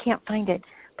I can't find it.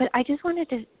 But I just wanted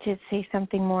to say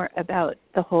something more about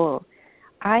the whole.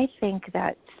 I think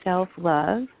that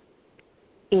self-love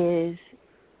is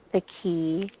the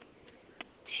key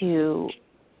to,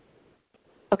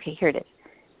 okay, here it is.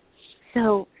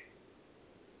 So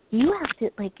you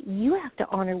have to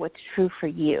honor what's true for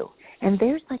you. And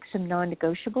there's, like, some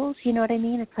non-negotiables, you know what I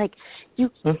mean? It's like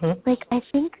like, I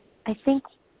think,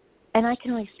 and I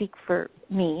can only speak for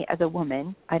me as a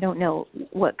woman. I don't know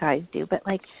what guys do, but,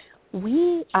 like,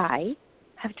 I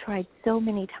have tried so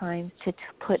many times to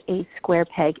put a square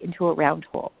peg into a round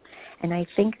hole. And I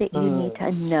think that you need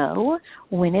to know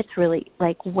when it's really,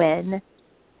 like, when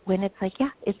it's like, yeah,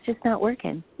 it's just not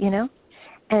working,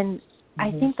 And I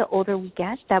think the older we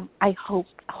get, that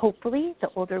hopefully the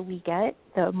older we get,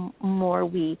 the more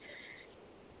we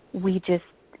just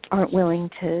aren't willing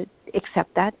to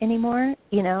accept that anymore.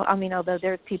 I mean, although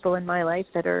there's people in my life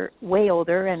that are way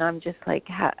older, and I'm just like,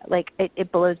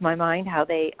 it blows my mind how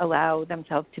they allow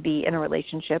themselves to be in a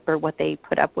relationship or what they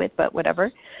put up with, but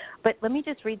whatever. But let me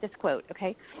just read this quote,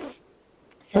 okay?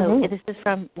 So this is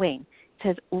from Wayne. It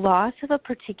says, loss of a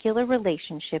particular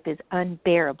relationship is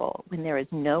unbearable when there is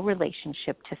no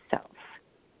relationship to self.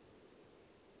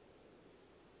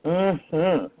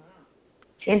 Mm-hmm.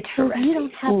 Interesting. So if you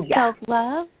don't have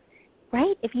self-love,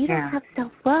 right? If you don't have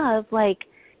self-love, like,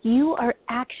 you are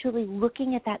actually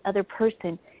looking at that other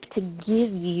person to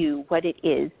give you what it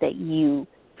is that you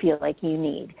feel like you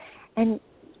need. And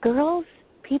girls,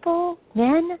 people,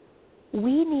 men,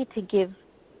 we need to give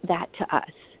that to us.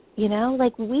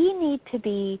 Like, we need to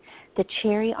be the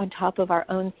cherry on top of our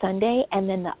own sundae, and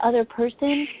then the other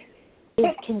person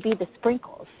can be the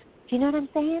sprinkles. Do you know what I'm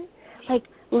saying? Like,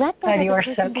 let the other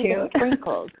person be the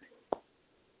sprinkles.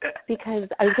 Because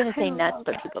I was going to say nuts,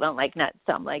 but people don't like nuts,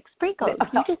 so I'm like, sprinkles.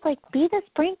 You just, like, be the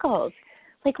sprinkles.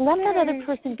 Like, let that other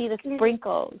person be the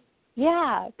sprinkles.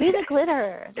 Yeah, be the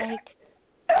glitter. Like,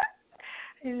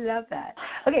 I love that.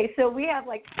 Okay, so we have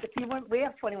we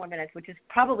have 21 minutes, which is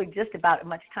probably just about as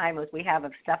much time as we have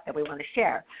of stuff that we want to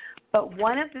share. But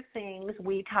one of the things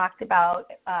we talked about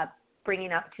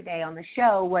bringing up today on the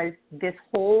show was this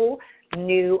whole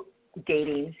new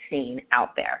dating scene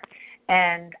out there.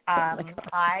 And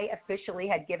I officially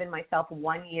had given myself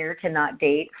 1 year to not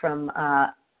date from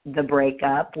the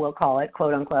breakup, we'll call it,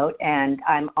 quote unquote, and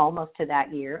I'm almost to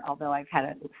that year, although I've had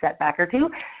a setback or two.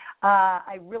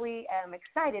 I really am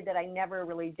excited that I never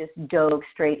really just dove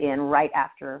straight in right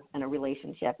after in a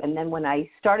relationship. And then when I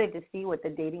started to see what the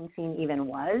dating scene even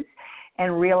was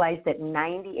and realized that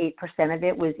 98% of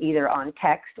it was either on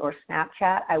text or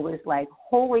Snapchat, I was like,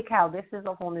 holy cow, this is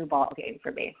a whole new ball game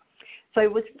for me. So I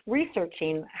was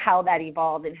researching how that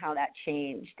evolved and how that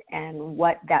changed and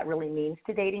what that really means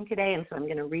to dating today. And so I'm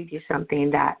going to read you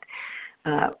something that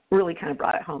really kind of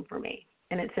brought it home for me.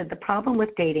 And it said, the problem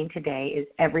with dating today is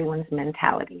everyone's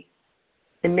mentality.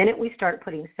 The minute we start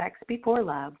putting sex before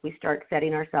love, we start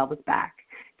setting ourselves back.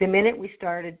 The minute we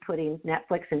started putting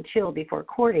Netflix and chill before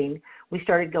courting, we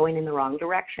started going in the wrong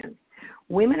direction.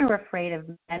 Women are afraid of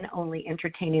men only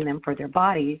entertaining them for their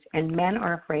bodies, and men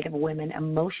are afraid of women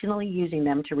emotionally using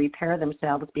them to repair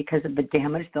themselves because of the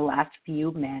damage the last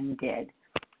few men did.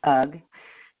 Ugh,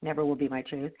 never will be my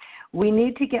truth. We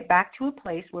need to get back to a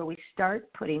place where we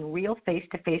start putting real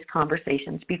face-to-face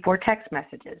conversations before text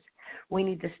messages. We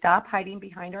need to stop hiding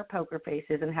behind our poker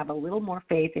faces and have a little more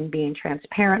faith in being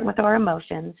transparent with our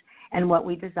emotions and what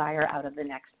we desire out of the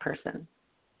next person.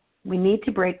 We need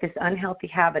to break this unhealthy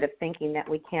habit of thinking that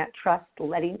we can't trust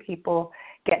letting people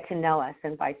get to know us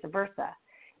and vice versa.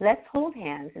 Let's hold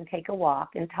hands and take a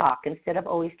walk and talk instead of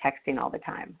always texting all the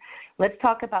time. Let's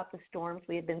talk about the storms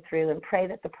we have been through and pray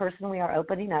that the person we are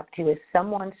opening up to is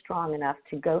someone strong enough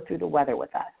to go through the weather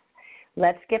with us.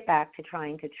 Let's get back to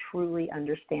trying to truly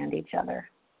understand each other.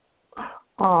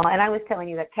 Oh, and I was telling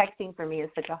you that texting for me is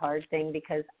such a hard thing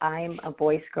because I'm a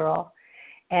voice girl,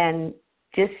 and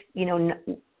just,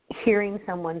 hearing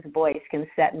someone's voice can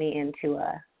set me into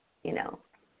a,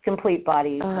 complete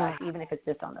body rush, even if it's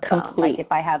just on the phone. Like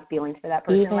if I have feelings for that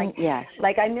person,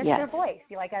 like I miss their voice.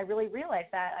 Like I really realized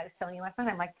that. I was telling you my friend,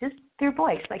 I'm like, just their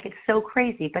voice. Like it's so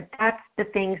crazy, but that's the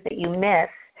things that you miss,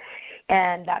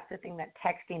 and that's the thing that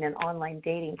texting and online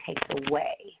dating takes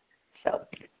away. So,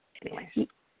 anyway,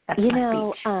 that's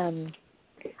my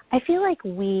speech. I feel like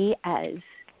we as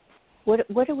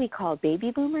what are we called? Baby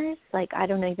boomers? Like I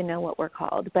don't even know what we're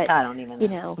called, but I don't even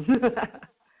know.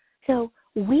 So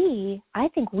I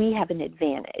think we have an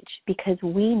advantage because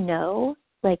we know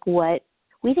like what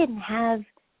we didn't have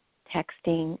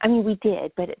texting. I mean, we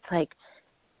did, but it's like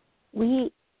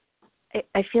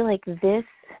I feel like this,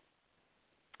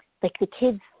 like the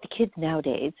kids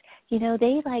nowadays,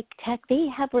 they like they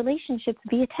have relationships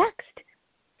via text.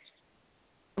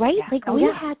 Right? Yeah. Like we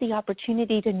had the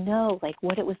opportunity to know like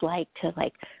what it was like to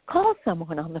like call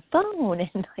someone on the phone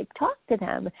and like talk to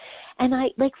them. And I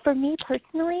like for me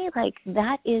personally, like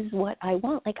that is what I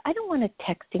want. Like I don't want a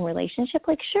texting relationship.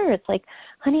 Like sure, it's like,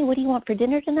 honey, what do you want for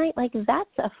dinner tonight? Like that's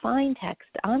a fine text.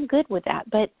 I'm good with that.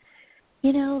 But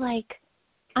like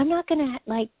I'm not gonna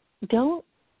like no,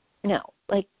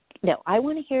 I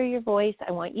want to hear your voice.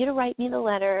 I want you to write me the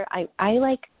letter. I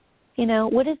like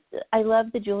I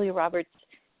love the Julia Roberts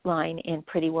line in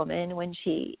Pretty Woman when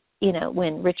she,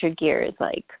 when Richard Gere is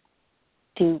like,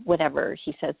 do whatever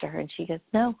he says to her, and she goes,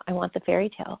 no, I want the fairy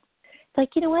tale. It's like,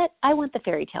 you know what? I want the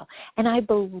fairy tale. And I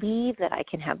believe that I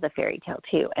can have the fairy tale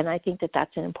too. And I think that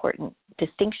that's an important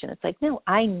distinction. It's like, no,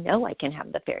 I know I can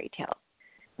have the fairy tale.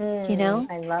 I love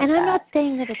and that. I'm not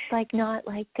saying that it's like not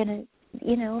like going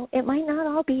to, it might not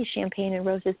all be champagne and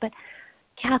roses, but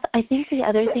Kath, I think the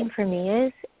other thing for me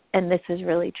is, and this is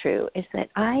really true, is that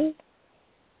I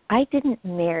didn't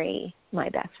marry my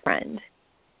best friend,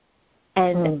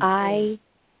 and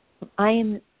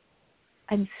I'm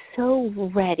so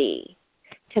ready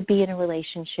to be in a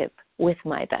relationship with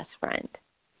my best friend.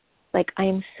 Like I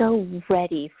am so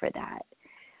ready for that,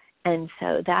 and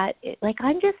so that like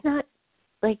I'm just not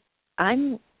like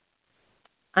I'm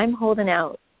holding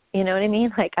out. You know what I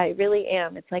mean? Like I really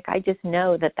am. It's like I just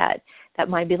know that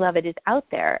my beloved is out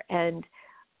there, and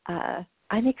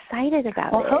I'm excited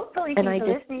about it. Well, hopefully he's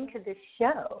listening to this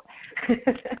show.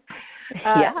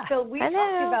 So we talked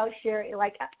about sharing,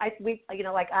 like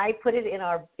I put it in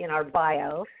our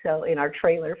bio, so in our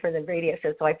trailer for the radio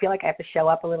show. So I feel like I have to show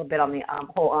up a little bit on the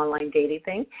whole online dating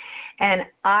thing. And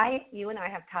you and I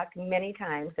have talked many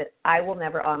times that I will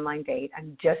never online date.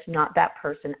 I'm just not that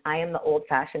person. I am the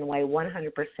old-fashioned way,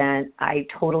 100%. I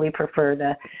totally prefer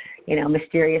the,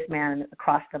 mysterious man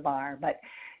across the bar, but.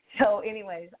 So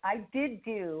anyways, I did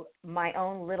do my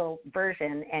own little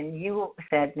version, and you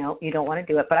said, no, you don't want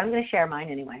to do it, but I'm going to share mine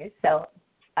anyways. So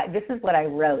this is what I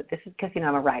wrote. This is because,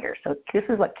 I'm a writer. So this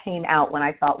is what came out when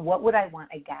I thought, what would I want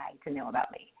a guy to know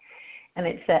about me? And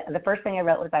it said, the first thing I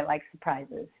wrote was, I like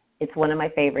surprises. It's one of my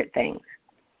favorite things.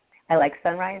 I like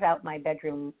sunrise out my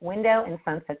bedroom window and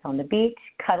sunsets on the beach,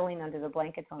 cuddling under the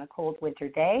blankets on a cold winter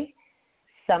day,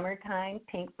 summertime,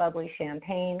 pink bubbly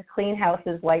champagne, clean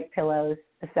houses, white pillows,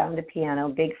 the sound of piano,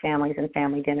 big families and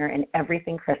family dinner, and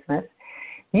everything Christmas.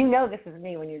 You know this is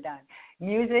me when you're done.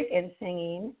 Music and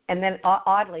singing, and then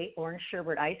oddly, orange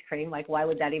sherbet ice cream. Like, why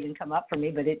would that even come up for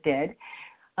me? But it did.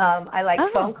 I like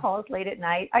phone calls late at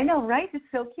night. I know, right? It's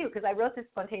so cute because I wrote this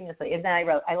spontaneously. And then I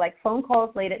wrote, I like phone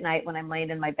calls late at night when I'm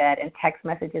laying in my bed and text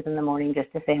messages in the morning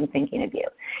just to say I'm thinking of you.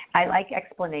 I like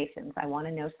explanations. I want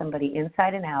to know somebody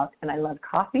inside and out. And I love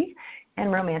coffee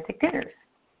and romantic dinners.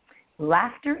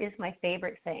 Laughter is my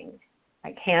favorite thing.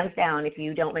 Like, hands down, if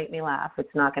you don't make me laugh,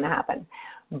 it's not going to happen.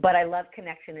 But I love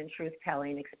connection and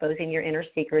truth-telling, exposing your inner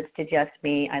secrets to just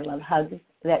me. I love hugs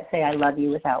that say I love you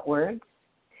without words.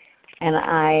 And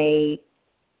I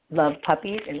love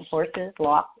puppies and horses,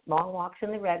 long walks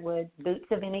in the redwoods, boots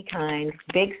of any kind,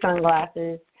 big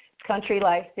sunglasses, country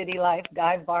life, city life,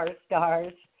 dive bars,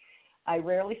 stars. I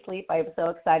rarely sleep. I'm so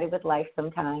excited with life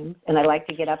sometimes. And I like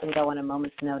to get up and go on a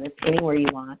moment's notice anywhere you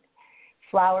want.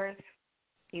 Flowers,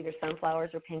 either sunflowers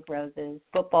or pink roses,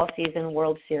 football season,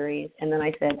 World Series. And then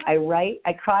I said,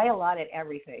 I cry a lot at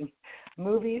everything.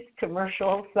 Movies,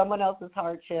 commercials, someone else's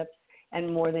hardships.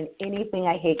 And more than anything,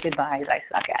 I hate goodbyes. I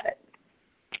suck at it.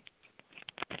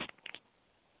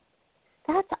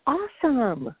 That's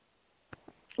awesome.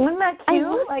 Isn't that cute? I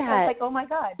love that. I was like, oh, my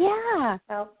God. Yeah.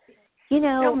 Well,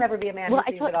 there'll never be a man who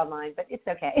sees it online, but it's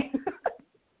okay.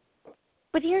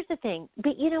 But here's the thing.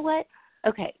 But you know what?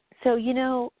 Okay. So,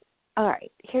 all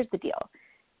right, here's the deal.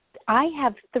 I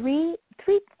have three,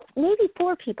 maybe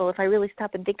four people, if I really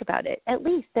stop and think about it, at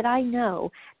least that I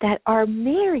know that are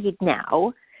married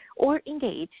now or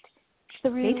engaged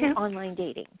through online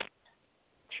dating.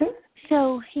 Sure.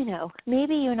 So,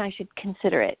 maybe you and I should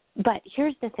consider it. But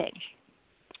here's the thing.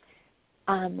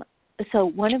 So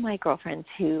one of my girlfriends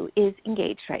who is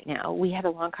engaged right now, we had a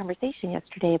long conversation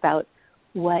yesterday about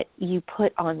what you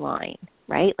put online,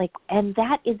 right? And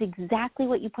that is exactly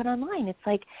what you put online. It's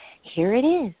like, here it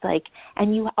is.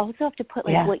 And you also have to put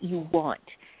what you want.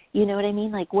 You know what I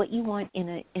mean? Like what you want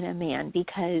in a man,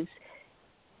 because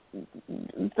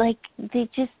they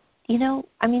just,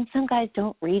 some guys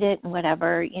don't read it and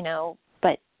whatever,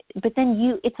 but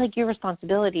then it's like your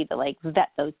responsibility to vet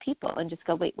those people and just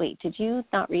go, wait, did you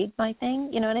not read my thing?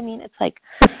 You know what I mean? It's like,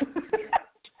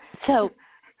 so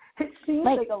it seems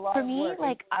like a lot for of me,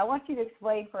 work. I want you to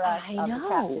explain for us the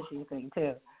catfishing thing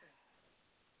too.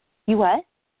 You what?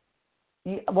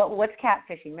 What's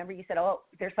catfishing? Remember you said,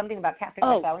 there's something about catfishing.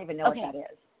 I don't even know what that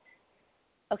is.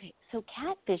 Okay, so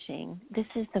catfishing, this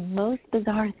is the most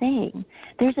bizarre thing.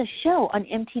 There's a show on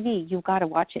MTV, you've got to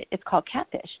watch it. It's called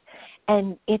Catfish.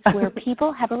 And it's where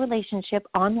people have a relationship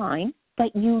online,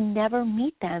 but you never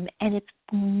meet them, and it's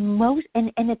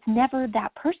and it's never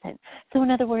that person. So in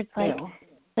other words,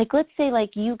 let's say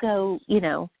you go, you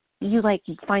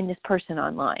find this person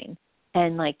online,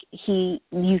 and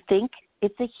you think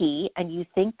it's a he, and you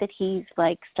think that he's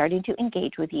starting to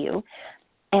engage with you,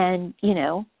 and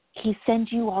he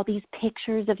sends you all these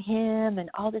pictures of him and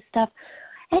all this stuff,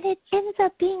 and it ends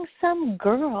up being some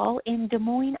girl in Des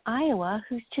Moines, Iowa,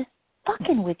 who's just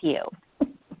fucking with you.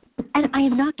 And I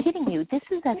am not kidding you. This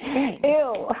is a thing.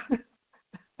 Ew.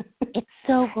 It's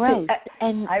so gross.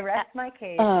 And I rest my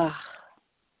case.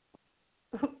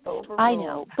 I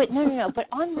know, but no. But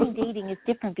online dating is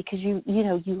different because you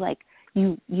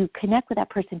connect with that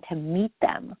person to meet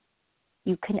them.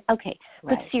 You can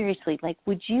but seriously,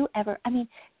 would you ever? I mean,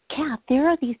 Kat, there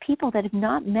are these people that have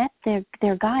not met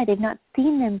their guy. They've not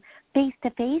seen them face to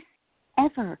face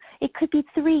ever. It could be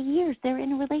 3 years. They're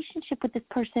in a relationship with this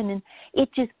person, and it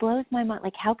just blows my mind.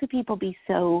 How could people be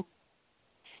so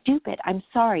stupid? I'm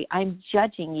sorry. I'm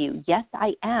judging you. Yes,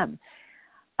 I am.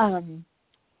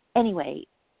 Anyway,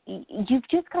 you've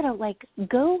just got to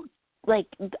go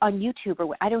on YouTube,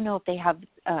 or I don't know if they have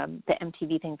the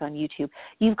MTV things on YouTube.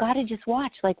 You've got to just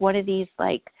watch one of these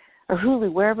or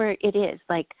Hulu, wherever it is.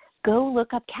 Go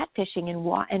look up catfishing and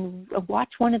watch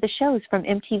one of the shows from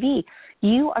MTV.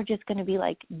 You are just going to be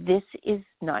this is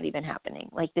not even happening.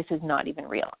 This is not even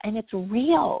real, and it's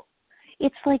real.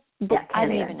 It's I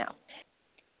don't even know.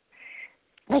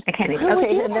 I can't even.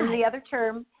 Okay, and then the other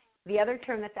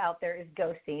term that's out there is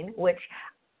ghosting, which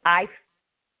I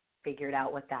figured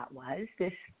out what that was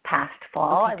this past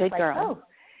fall. Okay, good girl.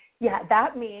 Yeah,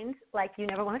 that means like you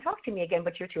never want to talk to me again,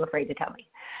 but you're too afraid to tell me.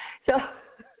 So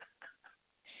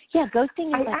yeah, ghosting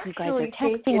is like you guys are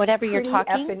texting whatever you're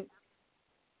talking.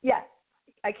 Yes,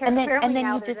 I can't. And then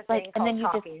now you there's just a like, thing and called then you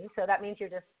talking. just, so that means you're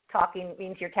just talking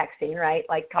means you're texting, right?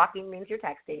 Like talking means you're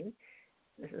texting.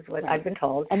 This is what I've been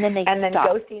told. And then then stop.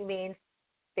 ghosting means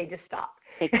they just stop.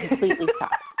 They completely stop.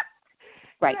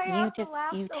 Right.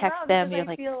 You text them. You're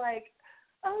I feel like,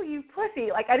 oh, you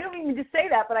pussy. Like I don't mean to say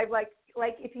that, but I'm like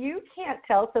if you can't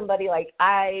tell somebody like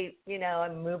I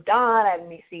moved on, I'm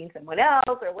seeing someone else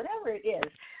or whatever it is,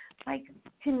 like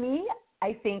to me,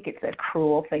 I think it's a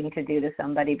cruel thing to do to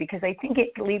somebody because I think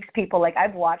it leaves people like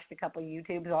I've watched a couple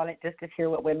YouTubes on it just to hear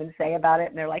what women say about it,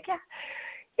 and they're like, yeah,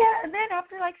 and then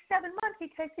after like 7 months he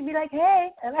texted me like, hey,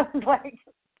 and I was like,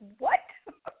 what?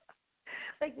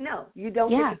 Like, no, you don't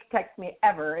get to text me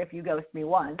ever if you ghost me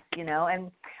once,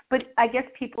 but I guess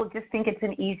people just think it's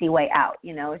an easy way out,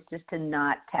 it's just to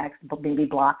not text, but maybe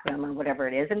block them or whatever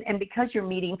it is. And because you're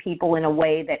meeting people in a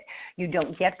way that you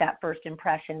don't get that first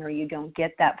impression or you don't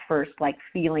get that first, like,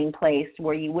 feeling place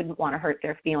where you wouldn't want to hurt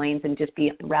their feelings and just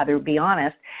rather be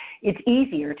honest, it's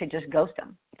easier to just ghost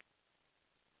them.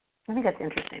 I think that's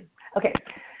interesting. Okay,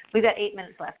 we've got 8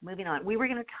 minutes left. Moving on. We were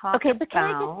going to talk but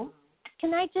about...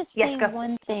 Can I just say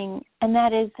one thing, and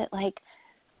that is that, like,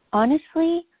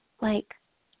 honestly, like,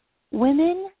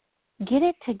 women, get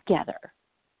it together.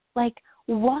 Like,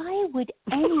 why would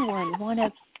anyone want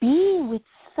to be with,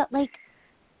 like,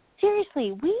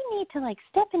 seriously, we need to, like,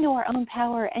 step into our own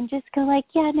power and just go, like,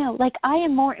 yeah, no, like, I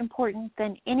am more important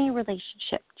than any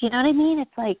relationship. Do you know what I mean?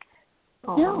 It's like,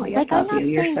 no, like, I'm not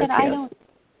saying that I don't.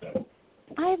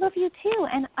 I love you, too,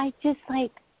 and I just,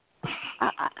 like,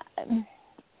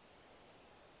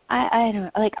 I don't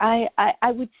know. Like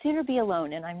I would sooner be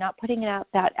alone, and I'm not putting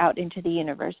that out into the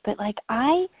universe. But like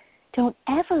I don't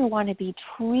ever want to be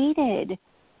treated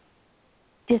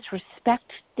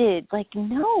disrespected. Like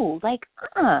no, like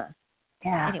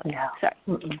Yeah. Anyway, no. Sorry.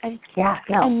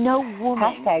 No. And no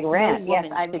woman. #rant. No yes,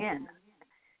 woman I'm should in.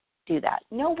 Do that.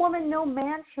 No woman, no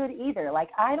man should either. Like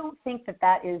I don't think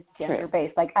that is gender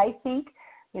based. Like I think,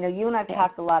 you and I've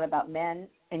talked a lot about men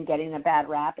and getting a bad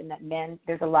rap, and that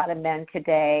there's a lot of men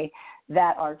today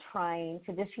that are trying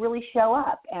to just really show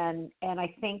up, and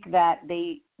I think that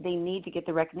they need to get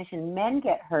the recognition. Men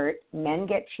get hurt, men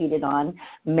get cheated on,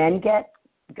 men get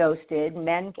ghosted,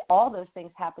 all those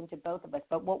things happen to both of us.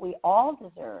 But what we all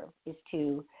deserve is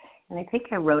to, and I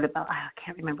think I wrote about, I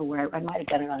can't remember where, I might have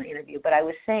done it on an interview, but I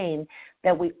was saying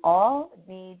that we all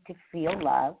need to feel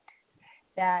loved,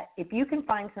 that if you can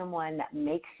find someone that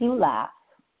makes you laugh,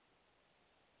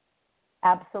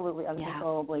 absolutely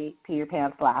uncontrollably pee your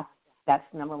pants laugh. That's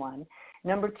number one.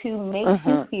 Number two, makes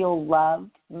you feel loved,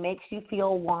 makes you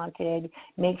feel wanted,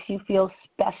 makes you feel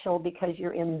special because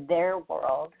you're in their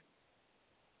world.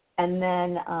 And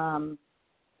then,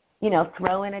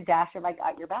 throw in a dash of I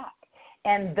got your back.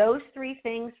 And those three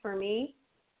things for me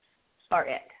are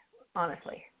it,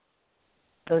 honestly.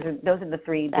 Those are the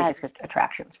three biggest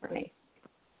attractions for me.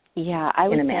 Yeah, I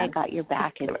would say I got your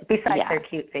back. Besides their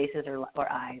cute faces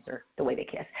or eyes or the way they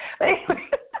kiss. But anyway.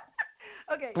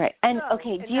 Okay. Right. And do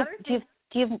you have?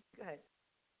 Go ahead.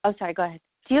 Oh, sorry. Go ahead.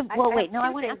 Do you have? Well, wait. No, I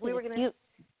want to ask you.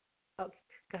 Oh,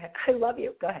 go ahead. I love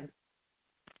you. Go ahead.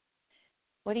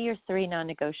 What are your 3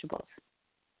 non-negotiables?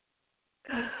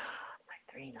 My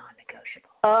 3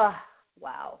 non-negotiables.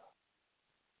 Wow.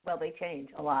 Well, they change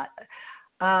a lot.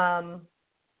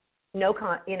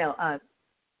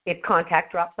 If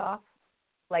contact drops off,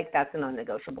 like that's a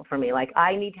non-negotiable for me. Like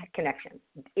I need connection.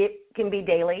 It can be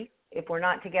daily. If we're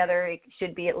not together, it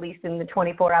should be at least in the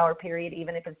 24-hour period,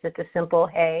 even if it's just a simple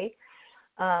hey.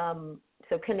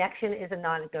 So connection is a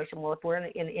non-negotiable. If we're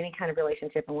in any kind of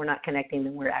relationship and we're not connecting,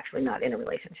 then we're actually not in a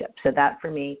relationship. So that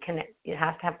for me, you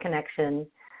have to have connection.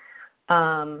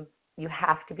 You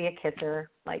have to be a kisser,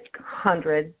 like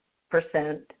 100%.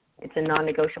 It's a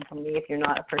non-negotiable for me if you're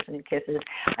not a person who kisses.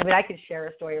 I mean, I could share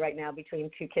a story right now between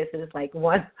 2 kisses. Like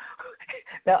one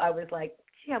that I was like,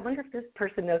 gee, I wonder if this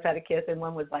person knows how to kiss. And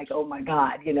one was like, oh, my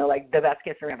God, like the best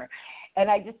kisser ever. And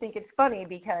I just think it's funny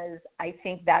because I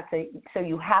think so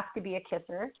you have to be a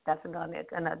kisser. That's a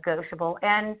non-negotiable.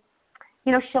 And,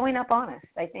 showing up honest.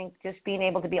 I think just being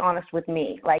able to be honest with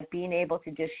me, like being able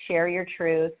to just share your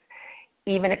truth,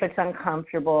 even if it's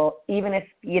uncomfortable, even if,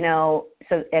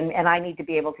 and I need to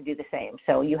be able to do the same.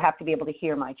 So you have to be able to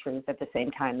hear my truth at the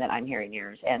same time that I'm hearing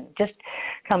yours, and just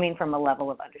coming from a level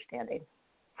of understanding.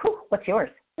 Whew, what's yours?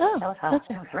 Oh, that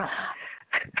was rough.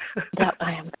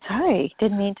 I am sorry.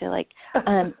 Didn't mean to,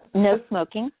 no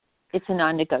smoking. It's a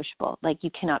non-negotiable. Like, you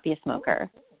cannot be a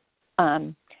smoker.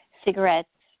 Cigarettes.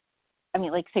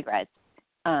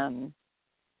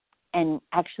 and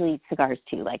actually cigars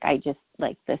too. Like I just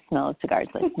like the smell of cigars.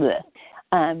 Like bleh.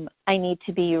 I need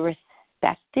to be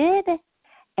respected,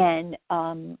 and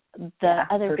the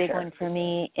other big one for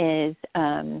me is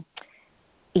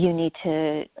you need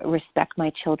to respect my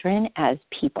children as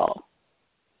people,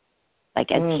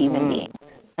 like as human beings.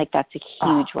 Like that's a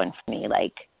huge one for me.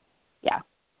 Like, yeah,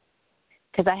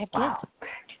 because I have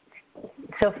kids.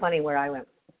 So funny where I went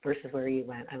versus where you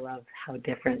went. I love how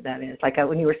different that is. Like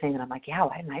when you were saying that, I'm like, yeah,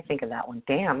 why didn't I think of that one?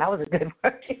 Damn, that was a good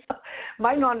one.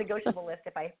 My non-negotiable list,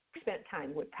 if I spent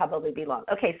time, would probably be long.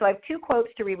 Okay, so I have 2 quotes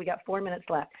to read. We got 4 minutes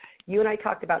left. You and I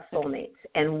talked about soulmates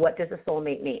and what does a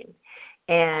soulmate mean.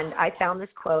 And I found this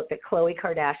quote that Khloe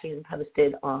Kardashian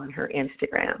posted on her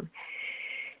Instagram.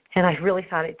 And I really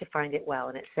thought it defined it well.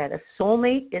 And it said, a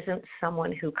soulmate isn't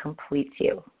someone who completes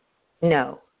you.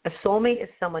 No, a soulmate is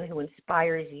someone who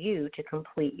inspires you to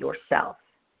complete yourself.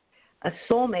 A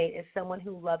soulmate is someone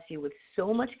who loves you with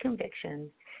so much conviction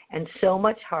and so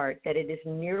much heart that it is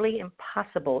nearly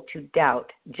impossible to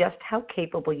doubt just how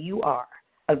capable you are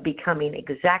of becoming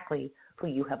exactly who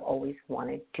you have always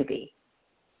wanted to be.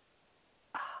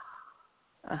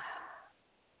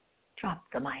 Drop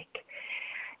the mic.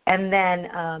 And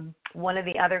then one of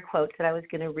the other quotes that I was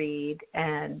going to read,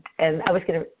 and I was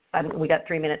going to, we got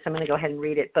 3 minutes, so I'm going to go ahead and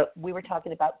read it. But we were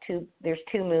talking about there's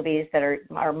 2 movies that are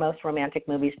our most romantic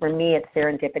movies. For me, it's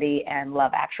Serendipity and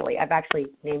Love Actually. I've actually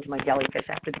named my jellyfish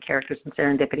after the characters in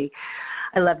Serendipity.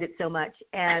 I loved it so much.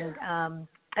 And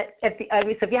so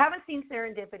if you haven't seen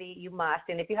Serendipity, you must.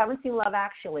 And if you haven't seen Love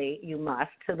Actually, you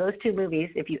must. So those 2 movies,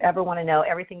 if you ever want to know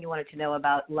everything you wanted to know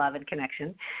about love and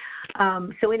connection.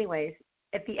 So anyways,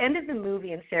 at the end of the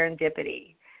movie in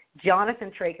Serendipity,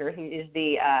 Jonathan Traker, who is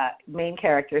the main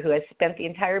character, who has spent the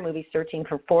entire movie searching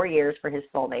for 4 years for his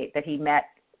soulmate that he met,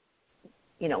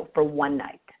 for one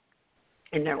night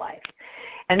in their life.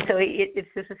 And so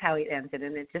this is how it ends it,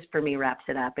 and it just for me wraps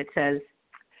it up. It says,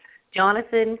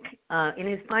 Jonathan, in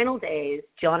his final days,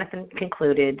 Jonathan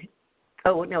concluded,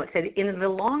 it said, in the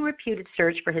long reputed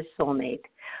search for his soulmate,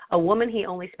 a woman he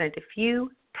only spent a few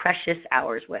precious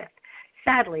hours with.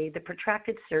 Sadly, the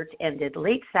protracted search ended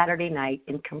late Saturday night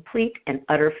in complete and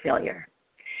utter failure.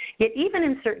 Yet even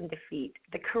in certain defeat,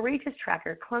 the courageous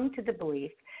tracker clung to the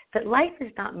belief that life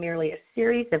is not merely a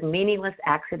series of meaningless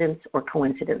accidents or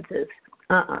coincidences,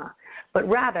 but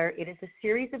rather it is a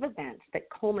series of events that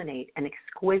culminate an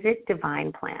exquisite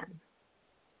divine plan.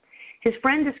 His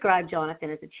friend described Jonathan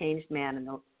as a changed man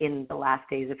in the last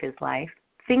days of his life.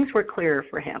 Things were clearer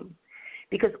for him,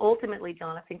 because ultimately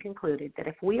Jonathan concluded that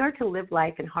if we are to live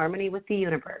life in harmony with the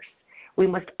universe, we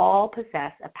must all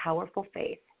possess a powerful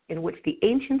faith in which the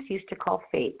ancients used to call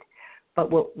fate,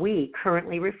 but what we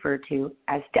currently refer to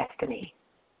as destiny.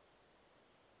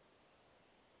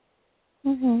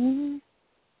 Mm-hmm.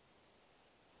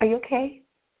 Are you okay?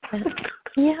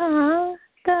 Yeah,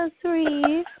 that's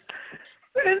sweet.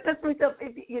 That's myself.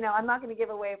 I'm not going to give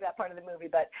away that part of the movie,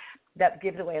 but that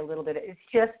gives away a little bit. It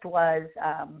just was.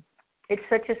 It's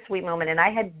such a sweet moment, and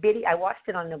I watched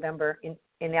it on November in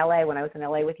LA when I was in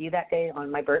LA with you that day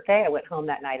on my birthday. I went home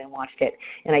that night and watched it,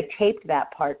 and I taped that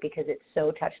part because it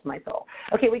so touched my soul.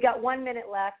 Okay, we got 1 minute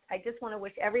left. I just want to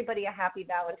wish everybody a happy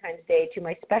Valentine's Day. To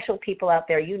my special people out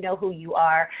there, you know who you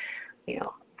are.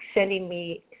 Sending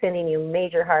you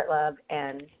major heart love,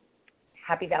 and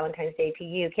happy Valentine's Day to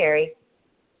you, Carrie,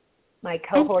 my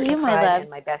cohort and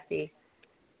my bestie.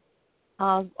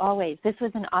 Always. This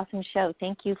was an awesome show.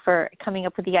 Thank you for coming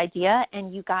up with the idea.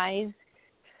 And you guys,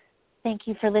 thank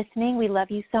you for listening. We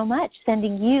love you so much.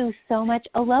 Sending you so much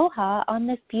aloha on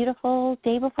this beautiful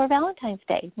day before Valentine's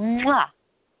Day. Mwah.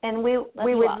 And we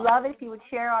would love if you would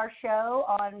share our show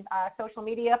on social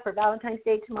media for Valentine's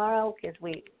Day tomorrow, because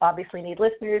we obviously need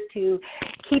listeners to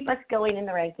keep us going in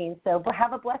the rankings. So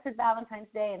have a blessed Valentine's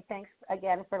Day, and thanks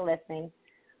again for listening.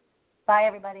 Bye,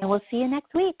 everybody. And we'll see you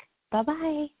next week.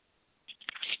 Bye-bye.